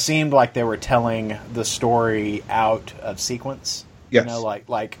that it Yes. seemed like they were telling the story out of sequence. Yes. You know,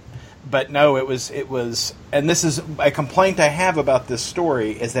 but no, it was, and this is a complaint I have about this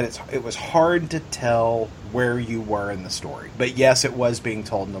story is that it was hard to tell where you were in the story. But yes, it was being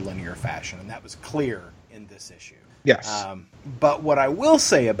told in a linear fashion, and that was clear in this issue. Yes. But what I will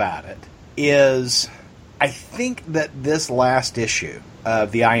say about it is I think that this last issue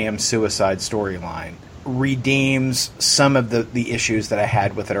of the I Am Suicide storyline redeems some of the issues that I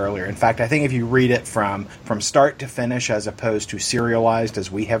had with it earlier. In fact, I think if you read it from start to finish as opposed to serialized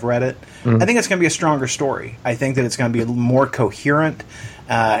as we have read it, I think it's going to be a stronger story. I think that it's going to be more coherent,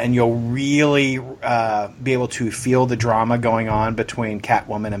 and you'll really be able to feel the drama going on between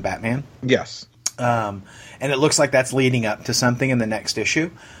Catwoman and Batman. Yes. And it looks like that's leading up to something in the next issue.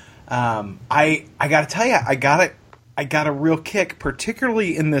 I got to tell you, I got a real kick,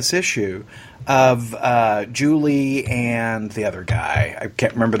 particularly in this issue, of Julie and the other guy. I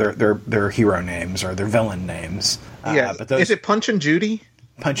can't remember their hero names or their villain names. Yeah, but those, is it Punch and Judy?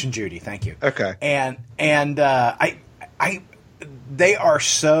 Punch and Judy? Thank you. Okay. And they are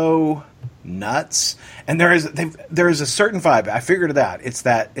so nuts, and there is a certain vibe. I figured it out. It's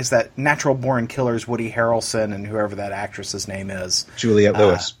that Natural Born Killers, Woody Harrelson and whoever that actress's name is, Juliette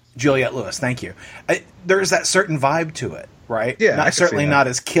Lewis. Juliette Lewis, thank you. There's that certain vibe to it, right? Yeah, certainly not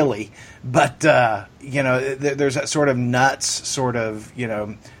as killy, but there's that sort of nuts, sort of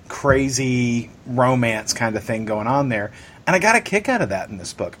crazy romance kind of thing going on there, and I got a kick out of that in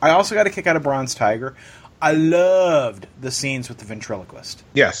this book. I also got a kick out of Bronze Tiger. I loved the scenes with the ventriloquist.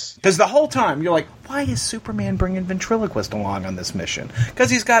 Yes. Because the whole time you're like, why is Superman bringing ventriloquist along on this mission? Because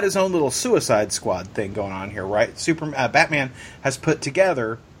he's got his own little Suicide Squad thing going on here, right? Batman has put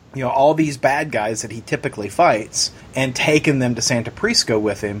together all these bad guys that he typically fights and taken them to Santa Prisca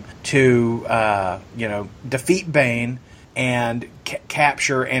with him to, defeat Bane and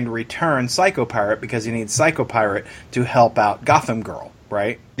capture and return Psycho Pirate because he needs Psycho Pirate to help out Gotham Girl,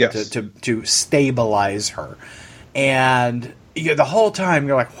 right? Yes. To stabilize her. And the whole time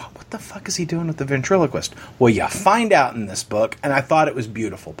you're like, what the fuck is he doing with the ventriloquist? Well, you find out in this book, and I thought it was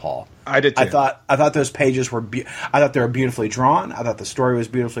beautiful, Paul. I did too. I thought those pages were I thought they were beautifully drawn. I thought the story was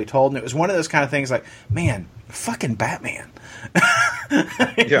beautifully told, and it was one of those kind of things like, man, fucking Batman.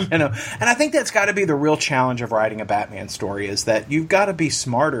 Yeah. And I think that's got to be the real challenge of writing a Batman story is that you've got to be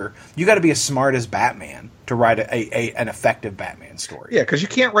smarter. You've got to be as smart as Batman to write an effective Batman story. Yeah, because you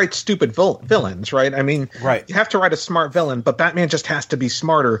can't write stupid villains, right? I mean, right. You have to write a smart villain, but Batman just has to be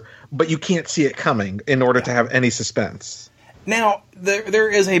smarter, but you can't see it coming in order to have any suspense. Now, there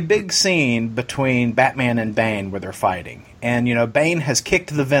is a big scene between Batman and Bane where they're fighting. And, Bane has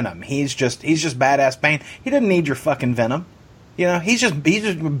kicked the Venom. He's just badass Bane. He doesn't need your fucking Venom. He's just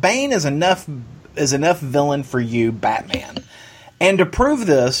Bane is enough villain for you, Batman. And to prove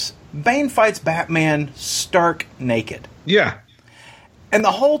this, Bane fights Batman stark naked. Yeah. And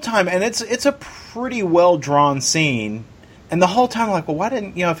the whole time, and it's a pretty well drawn scene. And the whole time, I'm like, well, why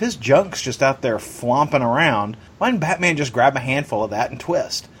didn't if his junk's just out there flomping around, why didn't Batman just grab a handful of that and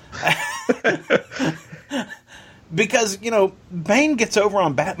twist? Because Bane gets over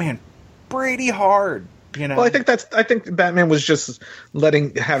on Batman pretty hard. Well, I think Batman was just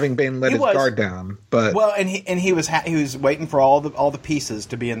having Bane let his guard down, but and he was waiting for all the pieces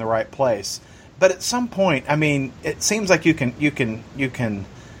to be in the right place. But at some point, I mean, it seems like you can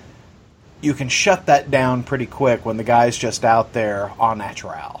shut that down pretty quick when the guy's just out there en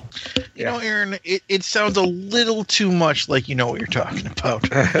natural. Aaron, it sounds a little too much like you know what you're talking about.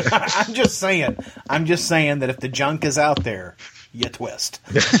 I'm just saying that if the junk is out there, you twist.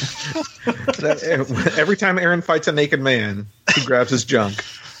 Every time Aaron fights a naked man, he grabs his junk.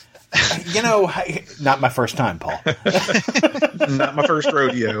 Not my first time, Paul. Not my first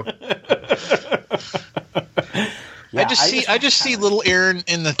rodeo. Yeah, I just see little Aaron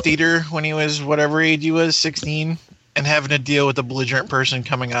in the theater when he was whatever age he was, 16, and having to deal with a belligerent person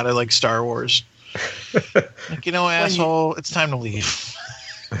coming out of like Star Wars. Like, asshole, it's time to leave.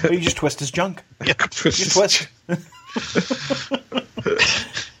 Well, you just twist his junk. Yeah. You twist.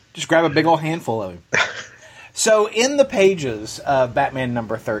 Just grab a big old handful of him. So in the pages of Batman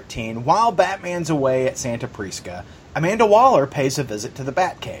number 13, while Batman's away at Santa Prisca, Amanda Waller pays a visit to the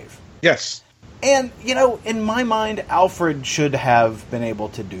Batcave. Yes. And, in my mind, Alfred should have been able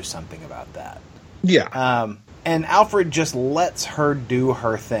to do something about that. Yeah. And Alfred just lets her do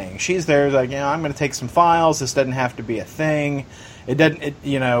her thing. She's there like, I'm going to take some files. This doesn't have to be a thing. It doesn't,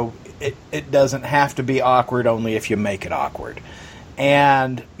 it doesn't have to be awkward only if you make it awkward.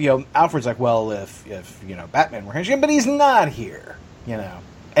 And, Alfred's like, well, if Batman were here, but he's not here,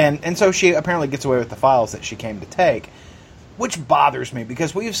 And so she apparently gets away with the files that she came to take, which bothers me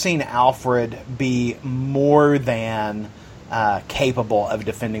because we've seen Alfred be more than capable of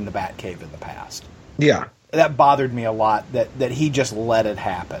defending the Batcave in the past. Yeah. That bothered me a lot, that he just let it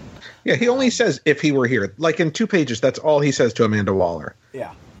happen. Yeah, he only says if he were here. Like in 2 pages, that's all he says to Amanda Waller.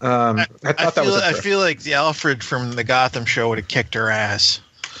 Yeah. I feel like the Alfred from the Gotham show would have kicked her ass.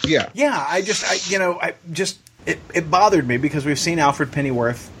 Yeah. Yeah, it bothered me because we've seen Alfred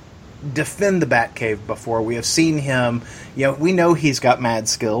Pennyworth defend the Batcave before. We have seen him, we know he's got mad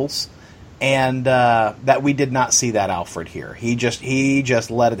skills, and that we did not see that Alfred here. He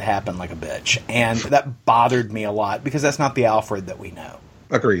just let it happen like a bitch, and that bothered me a lot because that's not the Alfred that we know.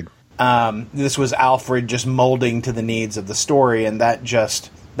 Agreed. This was Alfred just molding to the needs of the story, and that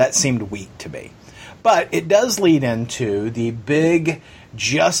seemed weak to me. But it does lead into the big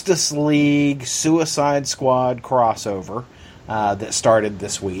Justice League Suicide Squad crossover that started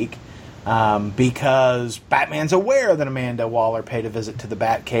this week, because Batman's aware that Amanda Waller paid a visit to the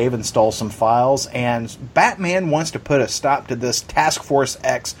Batcave and stole some files, and Batman wants to put a stop to this Task Force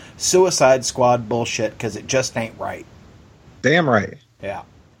X Suicide Squad bullshit because it just ain't right. Damn right. Yeah.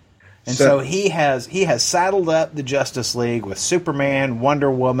 And so he has saddled up the Justice League with Superman,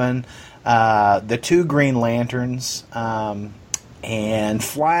 Wonder Woman, the 2 Green Lanterns, and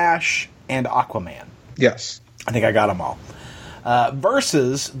Flash and Aquaman. Yes. I think I got them all.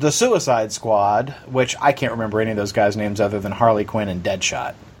 Versus the Suicide Squad, which I can't remember any of those guys' names other than Harley Quinn and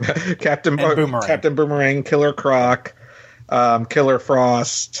Deadshot. Captain Boomerang, Killer Croc, Killer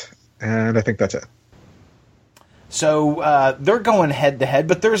Frost, and I think that's it. So they're going head-to-head,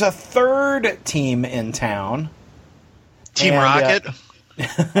 but there's a third team in town. Team Rocket?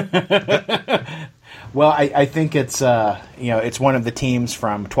 Well, I think it's it's one of the teams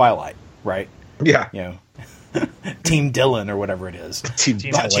from Twilight, right? Yeah. Team Dylan or whatever it is. Team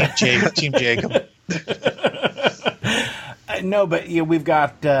Jacob. No, but we've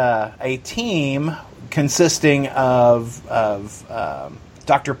got a team consisting of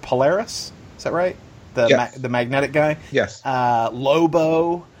Dr. Polaris. Is that right? The magnetic guy? Yes.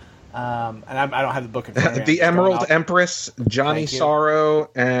 Lobo. And I don't have the book in front of me. The Emerald Empress, Johnny Sorrow,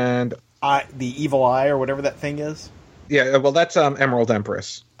 and the Evil Eye or whatever that thing is. Yeah, well, that's Emerald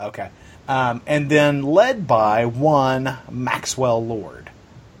Empress. Okay. And then led by one Maxwell Lord.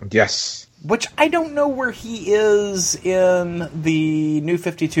 Yes. Which I don't know where he is in the New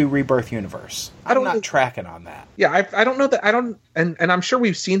 52 Rebirth universe. I'm not tracking on that. Yeah, I don't know that. I don't, and I'm sure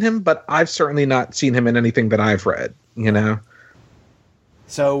we've seen him, but I've certainly not seen him in anything that I've read.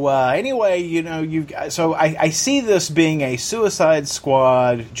 So anyway, I see this being a Suicide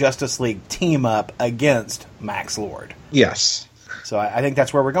Squad Justice League team up against Max Lord. Yes. So I think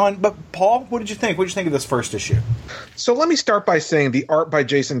that's where we're going. But Paul, what did you think? What did you think of this first issue? So let me start by saying the art by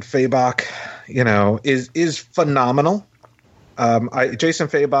Jason Fabok, is phenomenal. Jason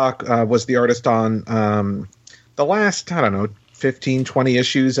Fabok was the artist on the last, 15, 20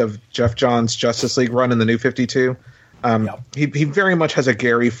 issues of Jeff Johns' Justice League run in the New 52. He very much has a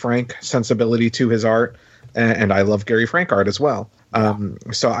Gary Frank sensibility to his art, and I love Gary Frank art as well.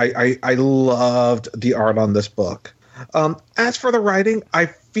 So I loved the art on this book. As for the writing, I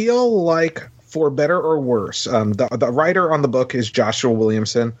feel like, for better or worse, the writer on the book is Joshua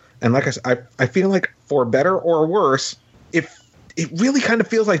Williamson, and like I said, I feel like, for better or worse, it really kind of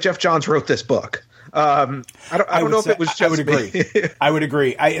feels like Jeff Johns wrote this book. I don't know if it was just I would agree. me. I would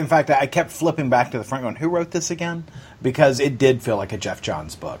agree. In fact, I kept flipping back to the front going, who wrote this again? Because it did feel like a Jeff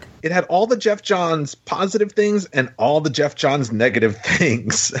Johns book. It had all the Jeff Johns positive things and all the Jeff Johns negative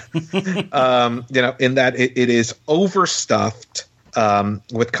things. In that it is overstuffed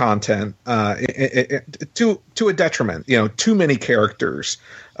with content to a detriment. Too many characters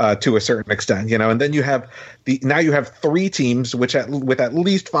to a certain extent. And then you have you have 3 teams with at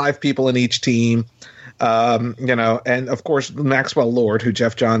least 5 people in each team. And of course Maxwell Lord, who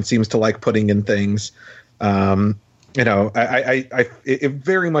Jeff Johns seems to like putting in things. It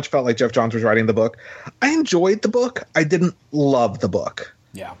very much felt like Jeff Johns was writing the book. I enjoyed the book. I didn't love the book.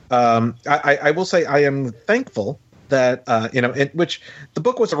 Yeah. I will say I am thankful that, in which the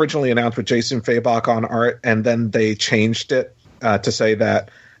book was originally announced with Jason Fabok on art, and then they changed it to say that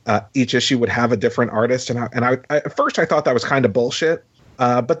each issue would have a different artist. And I at first I thought that was kind of bullshit.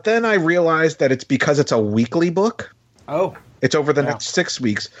 But then I realized that it's because it's a weekly book. Oh. It's over the next 6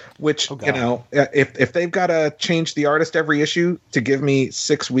 weeks, which, if they've got to change the artist every issue to give me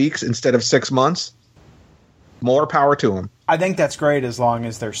 6 weeks instead of 6 months, more power to them. I think that's great as long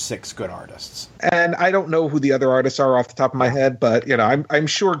as there's 6 good artists. And I don't know who the other artists are off the top of my head, but I'm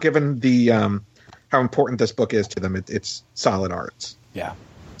sure given the how important this book is to them, it's solid arts. Yeah,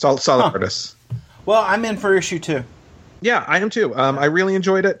 solid artists. Well, I'm in for issue 2. Yeah, I am too. I really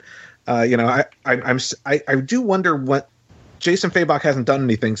enjoyed it. I do wonder what Jason Fabok hasn't done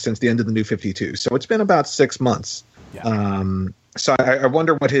anything since the end of the New 52, so it's been about 6 months. Yeah. So I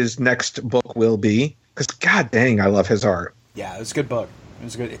wonder what his next book will be, because god dang, I love his art. Yeah, it was a good book. It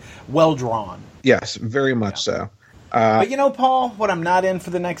was good, well drawn. Yes, very much so. But Paul, what I'm not in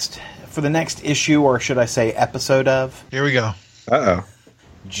for the next issue, or should I say episode of? Here we go. Uh-oh.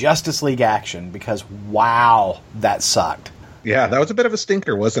 Justice League Action, because wow, that sucked. Yeah, that was a bit of a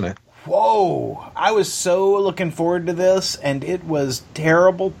stinker, wasn't it? Whoa, I was so looking forward to this, and it was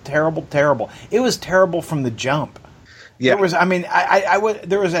terrible, terrible, terrible. It was terrible from the jump. Yeah.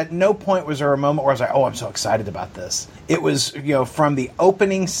 There was at no point was there a moment where I was like, oh, I'm so excited about this. It was, from the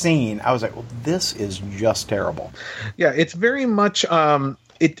opening scene, I was like, well, this is just terrible. Yeah, it's very much,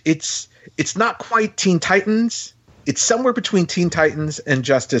 it's not quite Teen Titans. It's somewhere between Teen Titans and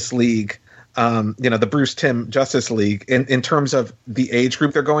Justice League. The Bruce Timm Justice League in terms of the age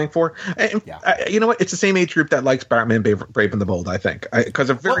group they're going for. And, you know what? It's the same age group that likes Batman Brave and the Bold, I think, because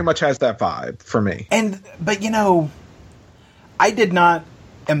it very much has that vibe for me. But I did not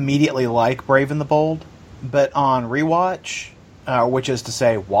immediately like Brave and the Bold, but on rewatch, which is to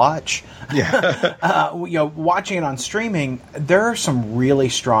say watch, watching it on streaming, there are some really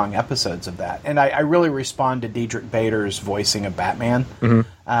strong episodes of that. And I really respond to Diedrich Bader's voicing of Batman. Mm-hmm.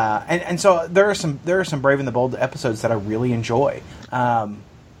 And so there are some Brave and the Bold episodes that I really enjoy.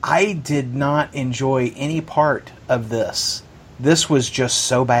 I did not enjoy any part of this. This was just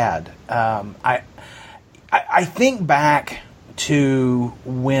so bad. I think back to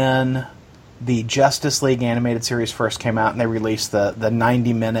when the Justice League animated series first came out and they released the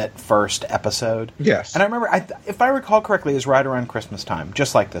 90-minute first episode. Yes. And I remember, if I recall correctly, it was right around Christmas time,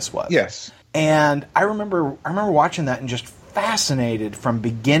 just like this was. Yes. And I remember watching that and just fascinated from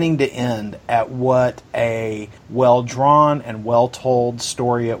beginning to end at what a well-drawn and well-told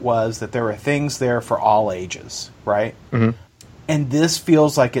story it was, that there were things there for all ages, right? Mm-hmm. And this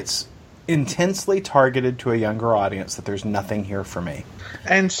feels like it's intensely targeted to a younger audience, that there's nothing here for me.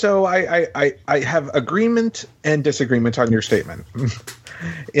 And so I have agreement and disagreement on your statement.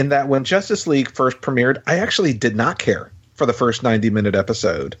 In that when Justice League first premiered, I actually did not care for the first 90-minute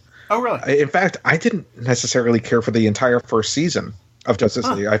episode. Oh, really? In fact, I didn't necessarily care for the entire first season of Justice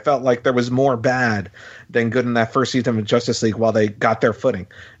League. I felt like there was more bad than good in that first season of Justice League while they got their footing.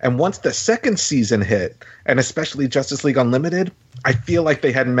 And once the second season hit, and especially Justice League Unlimited, I feel like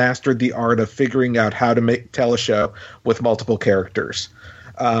they had mastered the art of figuring out how to tell a show with multiple characters.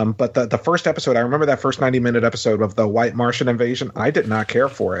 But the first episode, I remember that first 90-minute episode of the White Martian invasion, I did not care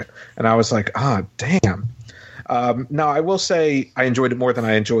for it. And I was like, damn. Now, I will say I enjoyed it more than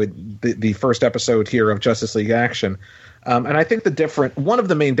I enjoyed the first episode here of Justice League Action. And I think one of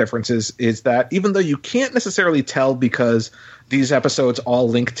the main differences is that even though you can't necessarily tell because these episodes all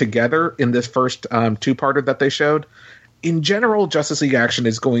link together in this first two-parter that they showed, in general, Justice League Action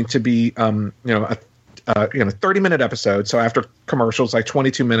is going to be a 30-minute episode. So after commercials, like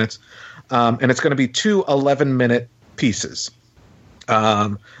 22 minutes, and it's going to be 2 11-minute pieces.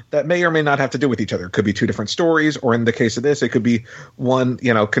 That may or may not have to do with each other. It could be 2 different stories, or in the case of this, it could be one,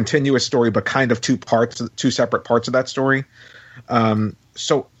 continuous story, but kind of 2 separate parts of that story.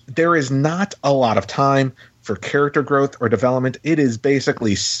 So there is not a lot of time for character growth or development. It is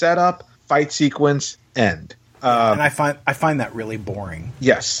basically setup, fight sequence, end. And I find that really boring.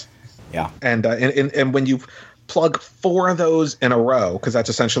 Yes. Yeah. And when you plug 4 of those in a row, because that's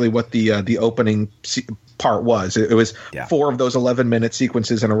essentially what the opening part was. It was 4 of those 11-minute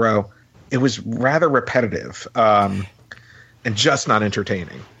sequences in a row. It was rather repetitive and just not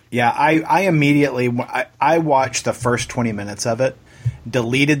entertaining. Yeah, I immediately I watched the first 20 minutes of it,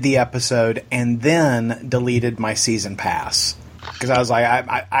 deleted the episode, and then deleted my season pass. Because I was like,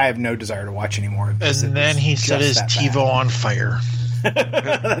 I have no desire to watch anymore. And then he set his TiVo on fire.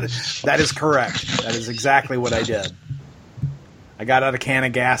 That is correct. That is exactly what I did. I got out a can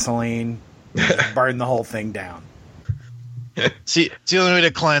of gasoline, burned the whole thing down. See, it's the only way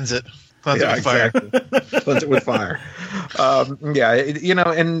to cleanse it. Cleanse it with fire. Cleanse it with fire.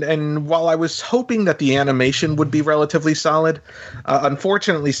 And while I was hoping that the animation would be relatively solid,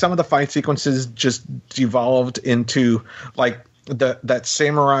 unfortunately, some of the fight sequences just devolved into like that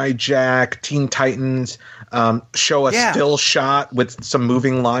Samurai Jack, Teen Titans, show a still shot with some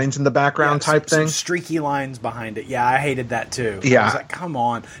moving lines in the background type thing. Some streaky lines behind it. Yeah, I hated that too. Yeah. I was like, come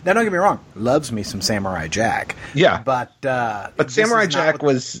on. Now, don't get me wrong. Loves me some Samurai Jack. Yeah. But Samurai Jack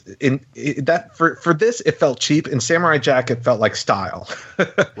was for this, it felt cheap. In Samurai Jack, it felt like style.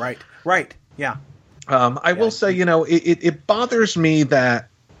 Right. Yeah. I will say, it bothers me that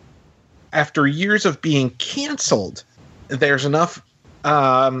after years of being canceled, there's enough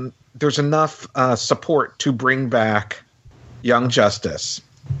support to bring back Young Justice,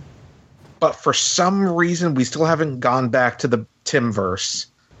 but for some reason we still haven't gone back to the Timverse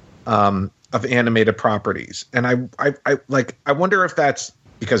of animated properties. And I wonder if that's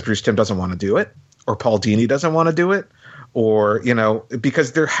because Bruce Timm doesn't want to do it, or Paul Dini doesn't want to do it, or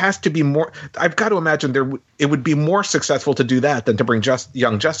because there has to be more. I've got to imagine it would be more successful to do that than to bring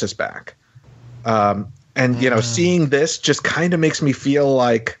Young Justice back. And seeing this just kind of makes me feel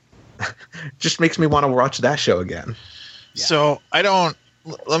like, just makes me want to watch that show again. Yeah. So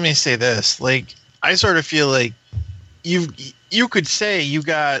let me say this, like, I sort of feel like you could say you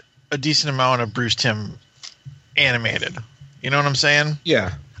got a decent amount of Bruce Timm animated. You know what I'm saying?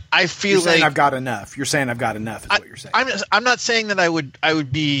 Yeah. I feel you're saying I've got enough. You're saying I've got enough is what you're saying. I'm not saying that I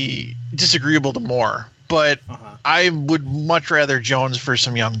would be disagreeable to more, but I would much rather Jones for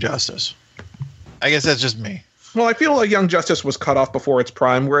some Young Justice. I guess that's just me. Well, I feel like Young Justice was cut off before its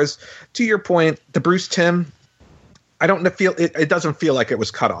prime, whereas to your point, the Bruce Timm, I don't feel it doesn't feel like it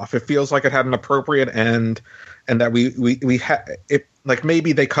was cut off. It feels like it had an appropriate end, and that we had it, like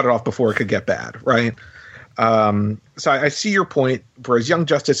maybe they cut it off before it could get bad, right? So I see your point. Whereas Young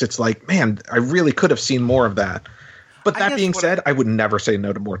Justice, it's like, man, I really could have seen more of that. But that being said, I would never say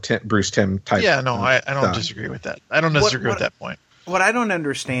no to more Bruce Timm type. Yeah, no, I don't disagree with that. I don't disagree with that point. What I don't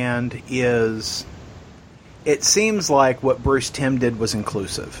understand is, it seems like what Bruce Timm did was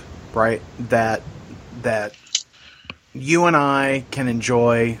inclusive, right? That you and I can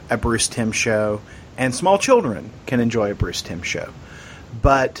enjoy a Bruce Timm show, and small children can enjoy a Bruce Timm show.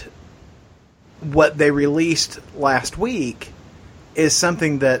 But what they released last week is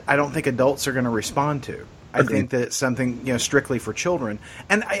something that I don't think adults are going to respond to. I think that it's something, strictly for children.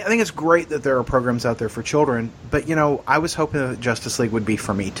 And I think it's great that there are programs out there for children, but, I was hoping that Justice League would be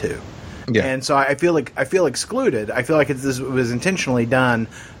for me too. Yeah. And so I feel excluded. I feel like this was intentionally done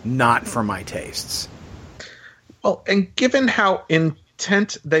not for my tastes. Well, and given how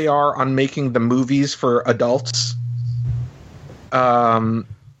intent they are on making the movies for adults, it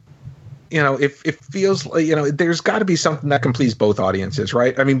feels like, there's got to be something that can please both audiences,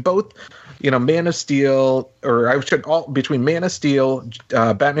 right? I mean, both, Man of Steel, between Man of Steel,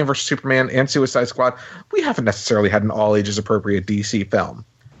 Batman vs. Superman, and Suicide Squad, we haven't necessarily had an all ages appropriate DC film.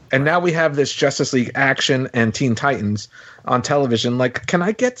 And now we have this Justice League action and Teen Titans on television. Like, can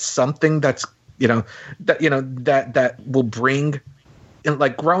I get something that's, that will bring,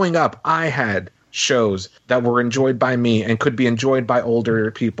 like, growing up, I had shows that were enjoyed by me and could be enjoyed by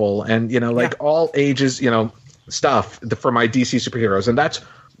older people, and all ages, stuff for my DC superheroes, and that's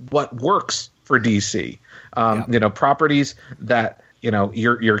what works for DC. Properties that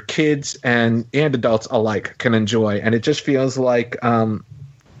your kids and adults alike can enjoy, and it just feels like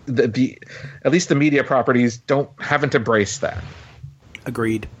the at least the media properties haven't embraced that.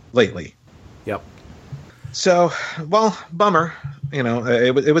 Agreed. Lately. Yep. So, well, bummer.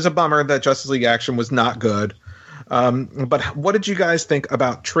 It was a bummer that Justice League Action was not good. But what did you guys think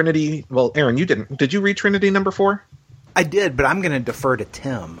about Trinity? Well, Aaron, you didn't. Did you read Trinity number 4? I did, but I'm going to defer to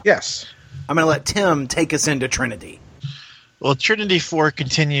Tim. Yes. I'm going to let Tim take us into Trinity. Well, Trinity 4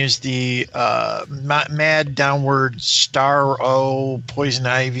 continues the mad downward Starro Poison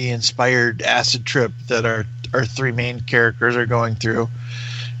Ivy inspired acid trip that our three main characters are going through.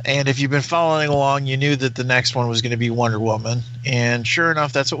 And if you've been following along, you knew that the next one was going to be Wonder Woman. And sure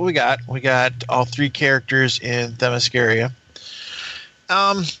enough, that's what we got. We got all three characters in Themyscira.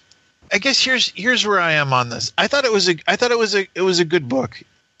 I guess here's where I am on this. I thought it was a good book,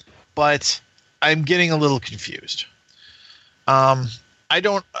 but I'm getting a little confused. At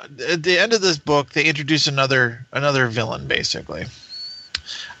the end of this book, they introduce another villain, basically.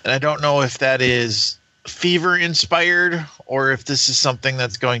 And I don't know if that is Fever inspired or if this is something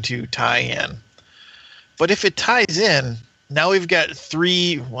that's going to tie in. But if it ties in, now we've got if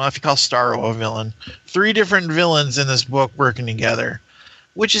you call Starro a villain, 3 different villains in this book working together,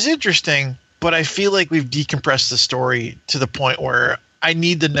 which is interesting, but I feel like we've decompressed the story to the point where I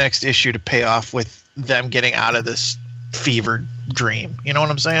need the next issue to pay off with them getting out of this fever dream. You know what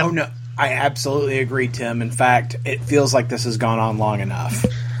I'm saying? Oh, no. I absolutely agree, Tim. In fact, it feels like this has gone on long enough.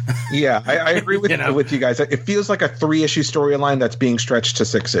 Yeah, I agree with with you guys. It feels like a 3-issue storyline that's being stretched to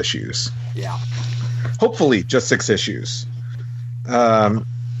 6 issues. Yeah. Hopefully, just 6 issues.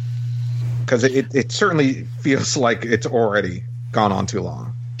 Because it certainly feels like it's already gone on too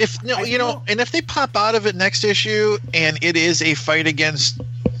long. And if they pop out of it next issue and it is a fight against,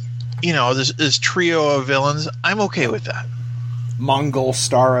 this trio of villains, I'm okay with that. Mongol,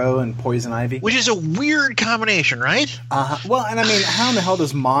 Starro, and Poison Ivy. Which is a weird combination, right? Well, and I mean, how in the hell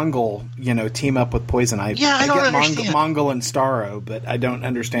does Mongol, team up with Poison Ivy? Yeah, I don't understand. Mongol and Starro, but I don't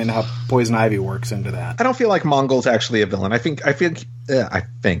understand how Poison Ivy works into that. I don't feel like Mongol's actually a villain. I think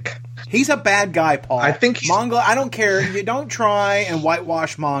he's a bad guy, Paul. I think Mongol. I don't care. You don't try and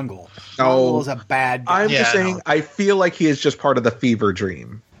whitewash Mongol. Mongol is a bad guy. I'm just saying. I feel like he is just part of the fever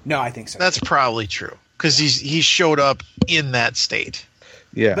dream. No, I think so. That's probably true. Because he showed up in that state.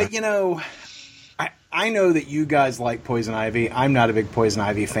 Yeah. But, I know that you guys like Poison Ivy. I'm not a big Poison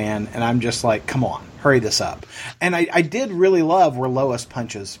Ivy fan, and I'm just like, come on, hurry this up. And I did really love where Lois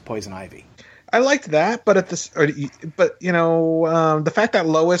punches Poison Ivy. I liked that, but the fact that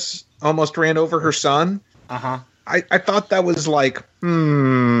Lois almost ran over her son, I thought that was like,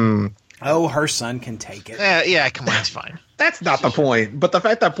 Oh, her son can take it. Yeah, come on, it's fine. That's not the point. But the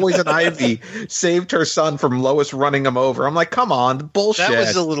fact that Poison Ivy saved her son from Lois running him over, I'm like, come on, bullshit. That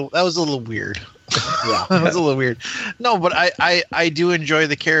was a little weird. Yeah, that was a little weird. No, but I do enjoy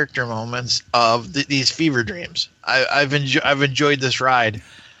the character moments of these fever dreams. I've enjoyed this ride,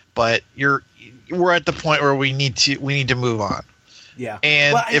 but we're at the point where we need to move on. Yeah,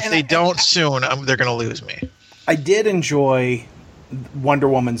 and if they don't soon, they're going to lose me. I did enjoy Wonder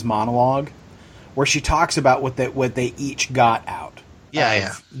Woman's monologue, where she talks about what they each got out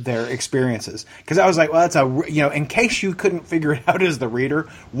of their experiences. Because I was like, well, that's in case you couldn't figure it out as the reader,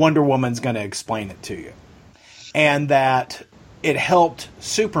 Wonder Woman's going to explain it to you, and that it helped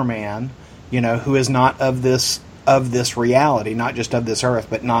Superman, who is not of this reality, not just of this Earth,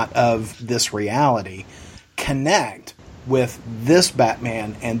 but not of this reality, connect with this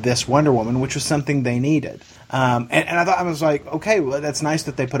Batman and this Wonder Woman, which was something they needed. And I thought, I was like, okay, well, that's nice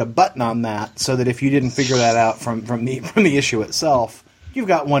that they put a button on that, so that if you didn't figure that out from the issue itself, you've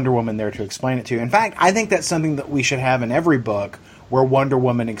got Wonder Woman there to explain it to you. In fact, I think that's something that we should have in every book where Wonder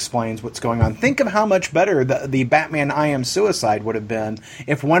Woman explains what's going on. Think of how much better the Batman I Am Suicide would have been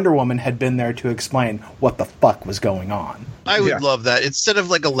if Wonder Woman had been there to explain what the fuck was going on. I would love that. Instead of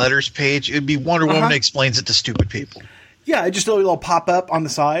like a letters page, it would be Wonder Woman explains it to stupid people. Yeah, just a little pop-up on the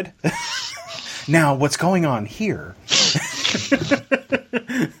side. Now, what's going on here?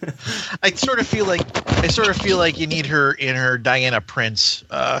 I sort of feel like you need her in her Diana Prince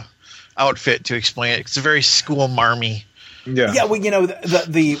outfit to explain it. It's a very school marmy. Yeah. Yeah, well,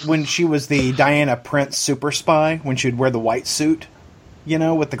 the when she was the Diana Prince super spy, when she'd wear the white suit,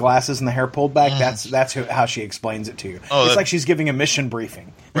 with the glasses and the hair pulled back, that's how she explains it to you. Oh, it's like she's giving a mission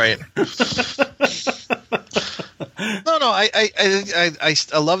briefing. Right. No, I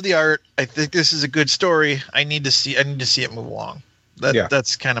love the art. I think this is a good story. I need to see it move along.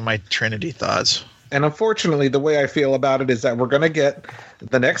 That's kind of my Trinity thoughts. And unfortunately, the way I feel about it is that we're going to get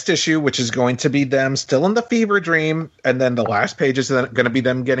the next issue, which is going to be them still in the fever dream, and then the last page is going to be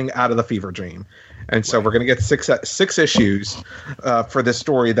them getting out of the fever dream. And so we're going to get six issues for this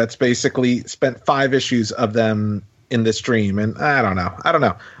story that's basically spent 5 issues of them in this dream. And I don't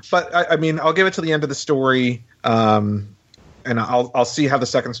know. But I mean, I'll give it to the end of the story, and I'll see how the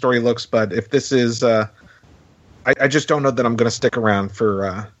second story looks. But if this is, I just don't know that I'm going to stick around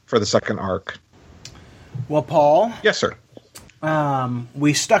for the second arc. Well, Paul. Yes, sir.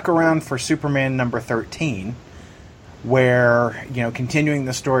 We stuck around for Superman number 13, where, continuing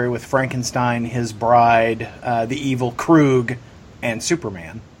the story with Frankenstein, his bride, the evil Krug, and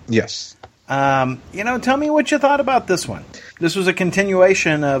Superman. Yes. Tell me what you thought about this one. This was a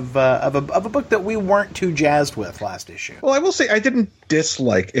continuation of a book that we weren't too jazzed with last issue. Well, I will say I didn't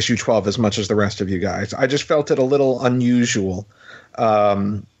dislike issue 12 as much as the rest of you guys. I just felt it a little unusual.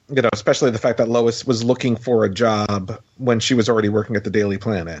 Especially the fact that Lois was looking for a job when she was already working at the Daily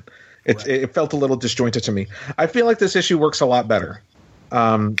Planet. It felt a little disjointed to me. I feel like this issue works a lot better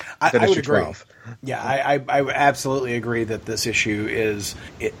than issue 12. Yeah, I absolutely agree that this issue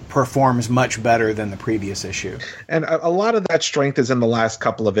it performs much better than the previous issue. And a lot of that strength is in the last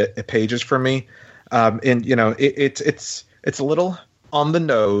couple of pages for me. It's a little on the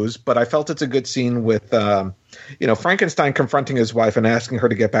nose, but I felt it's a good scene with Frankenstein confronting his wife and asking her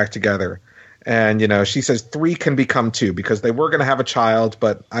to get back together. And she says 3 can become 2 because they were going to have a child,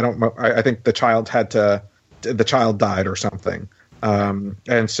 but I think the child died or something.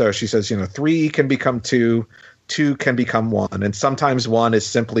 And so she says 3 can become 2, two can become one, and sometimes one is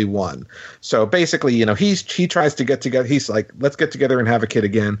simply one. So basically, you know, he tries to get together. He's like, let's get together and have a kid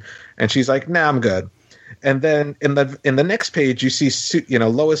again, and she's like, nah, I'm good. And then in the next page, you see, you know,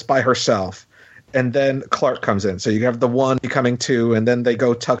 Lois by herself, and then Clark comes in. So you have the one becoming two, and then they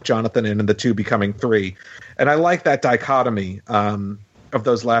go tuck Jonathan in, and the two becoming three. And I like that dichotomy of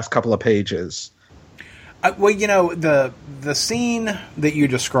those last couple of pages. Well, you know, the scene that you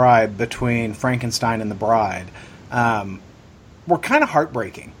described between Frankenstein and the bride were kind of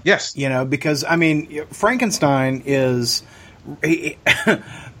heartbreaking. Yes. You know, because, I mean, Frankenstein is...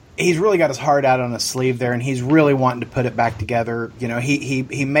 He's really got his heart out on his sleeve there, and he's really wanting to put it back together. You know,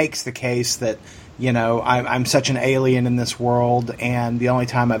 he makes the case that, you know, I'm such an alien in this world, and the only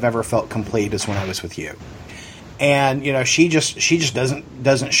time I've ever felt complete is when I was with you. And, you know, she just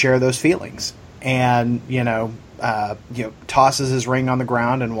doesn't share those feelings. And, you know, tosses his ring on the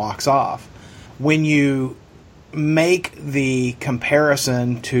ground and walks off. When you make the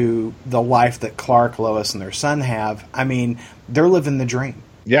comparison to the life that Clark, Lois, and their son have, I mean, they're living the dream.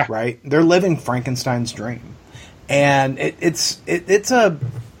 Yeah. Right? They're living Frankenstein's dream. And I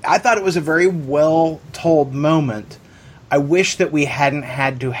thought it was a very well told moment. I wish that we hadn't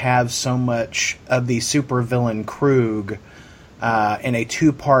had to have so much of the supervillain Krug in a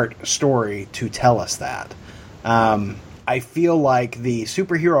 2-part story to tell us that. I feel like the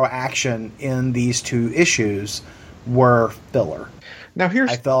superhero action in these 2 issues were filler. Now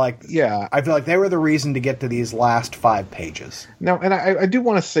I feel like they were the reason to get to these last 5 pages. Now, and I do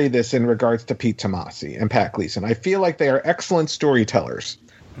want to say this in regards to Pete Tomasi and Pat Gleason. I feel like they are excellent storytellers.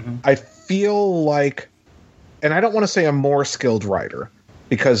 Mm-hmm. I feel like, and I don't want to say a more skilled writer,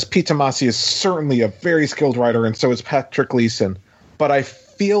 because Pete Tomasi is certainly a very skilled writer, and so is Patrick Gleason. But I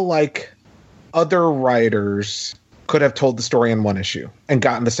feel like other writers could have told the story in 1 issue and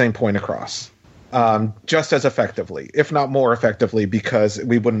gotten the same point across. Just as effectively, if not more effectively, because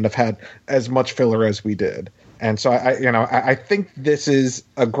we wouldn't have had as much filler as we did. And so I think this is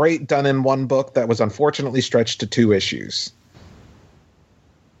a great done in 1 book that was unfortunately stretched to 2 issues.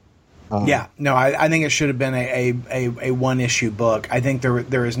 I think it should have been a 1-issue book. I think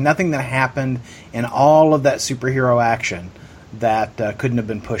there is nothing that happened in all of that superhero action that couldn't have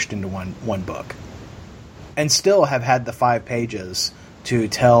been pushed into one book, and still have had the 5 pages to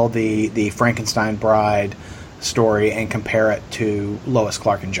tell the Frankenstein bride story and compare it to Lois,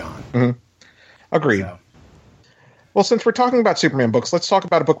 Clark, and John. Mm-hmm. Agreed. So. Well, since we're talking about Superman books, let's talk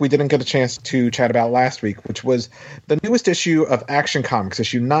about a book we didn't get a chance to chat about last week, which was the newest issue of Action Comics,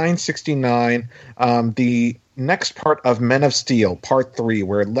 issue 969, the next part of Men of Steel, part 3,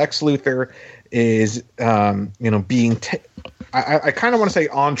 where Lex Luthor is, being... I kind of want to say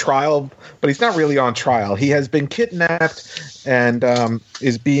on trial, but he's not really on trial. He has been kidnapped and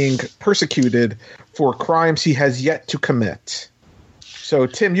is being persecuted for crimes he has yet to commit. So,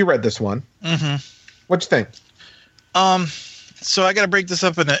 Tim, you read this one. Mm-hmm. What'd you think? So I got to break this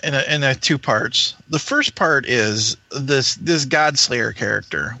up in a 2 parts. The first part is this Godslayer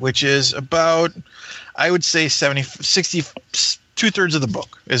character, which is about, I would say 60, 2/3 of the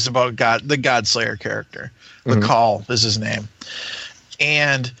book is about the Godslayer character. Mm-hmm. McCall is his name.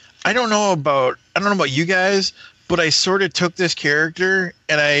 And I don't know about you guys, but I sort of took this character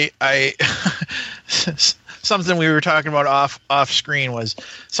and I something we were talking about off screen was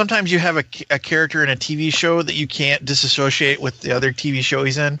sometimes you have a character in a TV show that you can't disassociate with the other TV show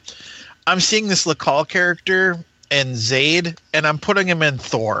he's in. I'm seeing this LaCall character in Zayd, and I'm putting him in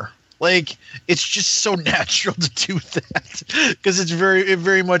Thor. Like, it's just so natural to do that because it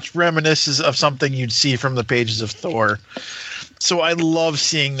very much reminisces of something you'd see from the pages of Thor. So I love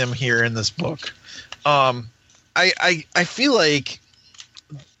seeing them here in this book. I feel like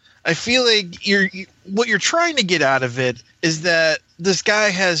what you're trying to get out of it is that this guy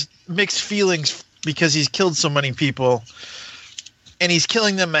has mixed feelings because he's killed so many people, and he's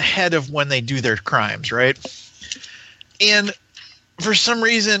killing them ahead of when they do their crimes, right? And for some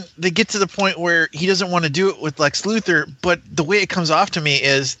reason, they get to the point where he doesn't want to do it with Lex Luthor, but the way it comes off to me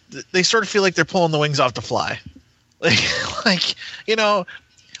is they sort of feel like they're pulling the wings off the fly. Like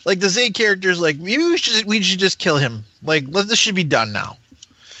the Zayd character's like, maybe we should just kill him. Like, this should be done now.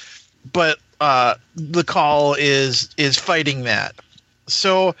 But the call is fighting that.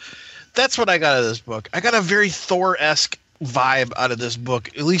 So that's what I got out of this book. I got a very Thor-esque vibe out of this book,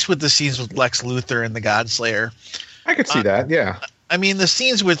 at least with the scenes with Lex Luthor and the Godslayer. I could see that, yeah. I mean, the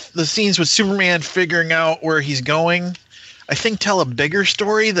scenes with Superman figuring out where he's going, I think tell a bigger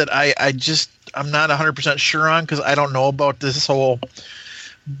story that I'm not 100% sure on because I don't know about this whole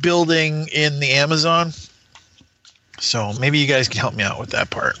building in the Amazon. So maybe you guys can help me out with that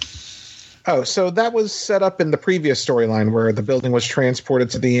part. Oh, so that was set up in the previous storyline where the building was transported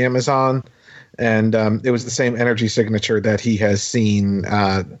to the Amazon, and it was the same energy signature that he has seen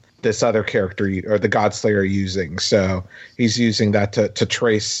this other character, or the Godslayer, using. So he's using that to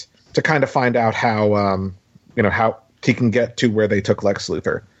trace, to kind of find out how how he can get to where they took Lex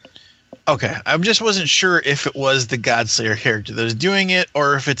Luthor. Okay, I just wasn't sure if it was the Godslayer character that was doing it,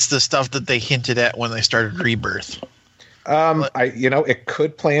 or if it's the stuff that they hinted at when they started Rebirth. It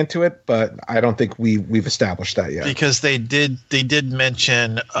could play into it, but I don't think we've established that yet. Because they did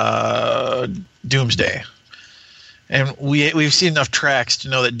mention Doomsday, and we've seen enough tracks to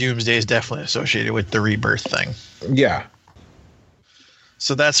know that Doomsday is definitely associated with the Rebirth thing. Yeah.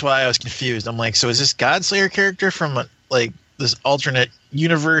 So that's why I was confused. I'm like, so is this Godslayer character from like this alternate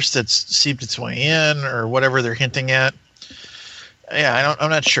universe that's seeped its way in, or whatever they're hinting at? Yeah, I'm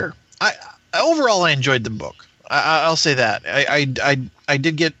not sure. Overall, I enjoyed the book. I'll say that. I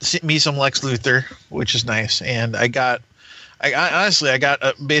did get me some Lex Luthor, which is nice, and I got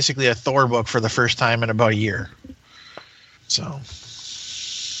basically a Thor book for the first time in about a year. So.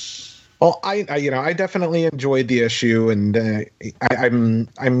 Well, I definitely enjoyed the issue, and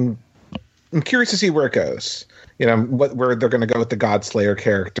I'm curious to see where it goes. Where they're going to go with the Godslayer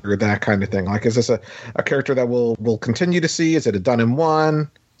character, that kind of thing. Like, is this a character that we'll continue to see? Is it a done in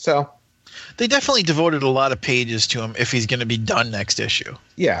one? So they definitely devoted a lot of pages to him if he's going to be done next issue.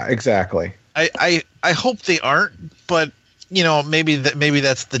 Yeah, exactly. I hope they aren't, but maybe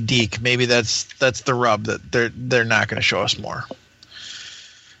that's the deke. Maybe that's the rub, that they're not going to show us more.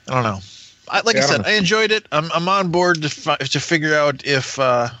 I don't know. I said, I enjoyed it. I'm on board to figure out if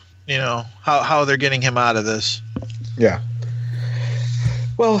how they're getting him out of this. Yeah.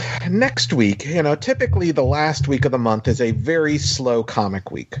 Well, next week, typically the last week of the month is a very slow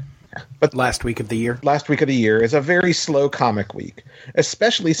comic week. But last week of the year is a very slow comic week,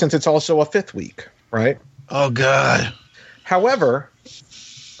 especially since it's also a fifth week, right? Oh God. However,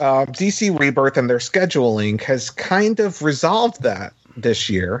 DC Rebirth and their scheduling has kind of resolved that this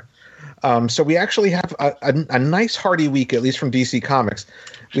year. So we actually have a nice hearty week, at least from DC Comics.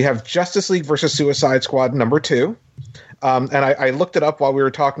 We have Justice League versus Suicide Squad #2. And I looked it up while we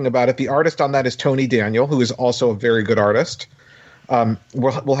were talking about it. The artist on that is Tony Daniel, who is also a very good artist.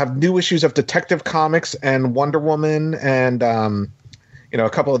 We'll have new issues of Detective Comics and Wonder Woman, and a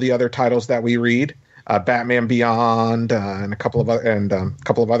couple of the other titles that we read, Batman Beyond, and a couple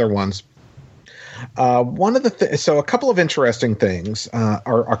of other ones. So a couple of interesting things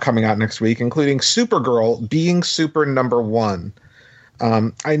are coming out next week, including Supergirl being Super #1.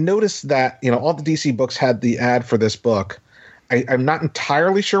 I noticed that all the DC books had the ad for this book. I'm not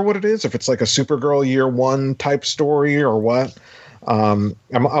entirely sure what it is, if it's like a Supergirl Year 1 type story or what. I'm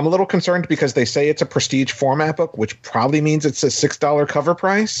a little concerned because they say it's a prestige format book, which probably means it's a $6 cover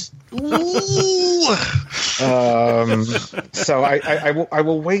price. So I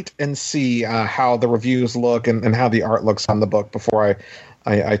will wait and see how the reviews look and how the art looks on the book before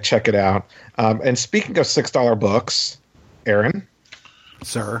I check it out. And speaking of $6 books, Aaron,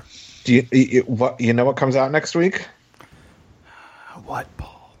 sir, do you know what comes out next week? What,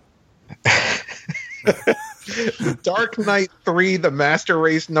 Paul? Dark Knight 3, The Master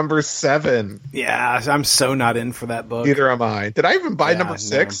Race #7. Yeah, I'm so not in for that book. Neither am I. Did I even buy number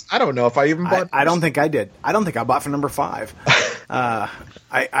 6? No. I don't know if I even bought. I don't think I did. I don't think I bought for number 5.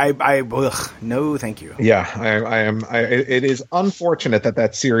 No, thank you. Yeah, I am. It is unfortunate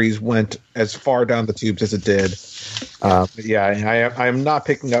that series went as far down the tubes as it did. I am not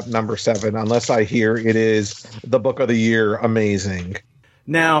picking up number 7 unless I hear it is the book of the year. Amazing.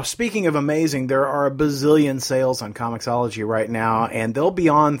 Now, speaking of amazing, there are a bazillion sales on Comixology right now, and they'll be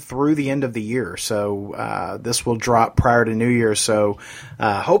on through the end of the year. So this will drop prior to New Year. So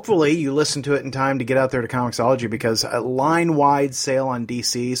hopefully you listen to it in time to get out there to Comixology, because a line-wide sale on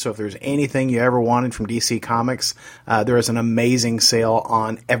DC. So if there's anything you ever wanted from DC Comics, there is an amazing sale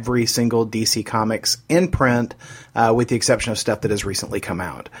on every single DC Comics in print, with the exception of stuff that has recently come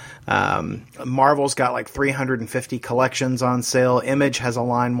out. Marvel's got like 350 collections on sale. Image has a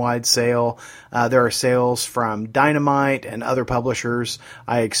line-wide sale. There are sales from Dynamite and other publishers.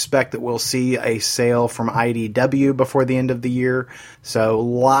 I expect that we'll see a sale from IDW before the end of the year. So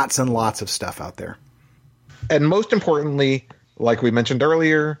lots and lots of stuff out there. And most importantly, like we mentioned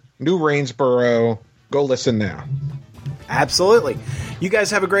earlier, New Rainsboro. Go listen now. Absolutely. You guys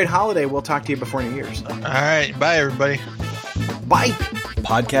have a great holiday. We'll talk to you before New Year's. All right. Bye, everybody. Bye.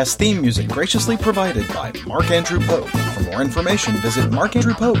 Podcast theme music graciously provided by Mark Andrew Pope. For more information, visit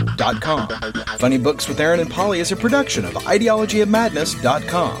markandrewpope.com. Funny Books with Aaron and Polly is a production of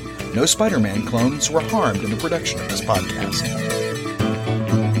ideologyofmadness.com. No Spider-Man clones were harmed in the production of this podcast.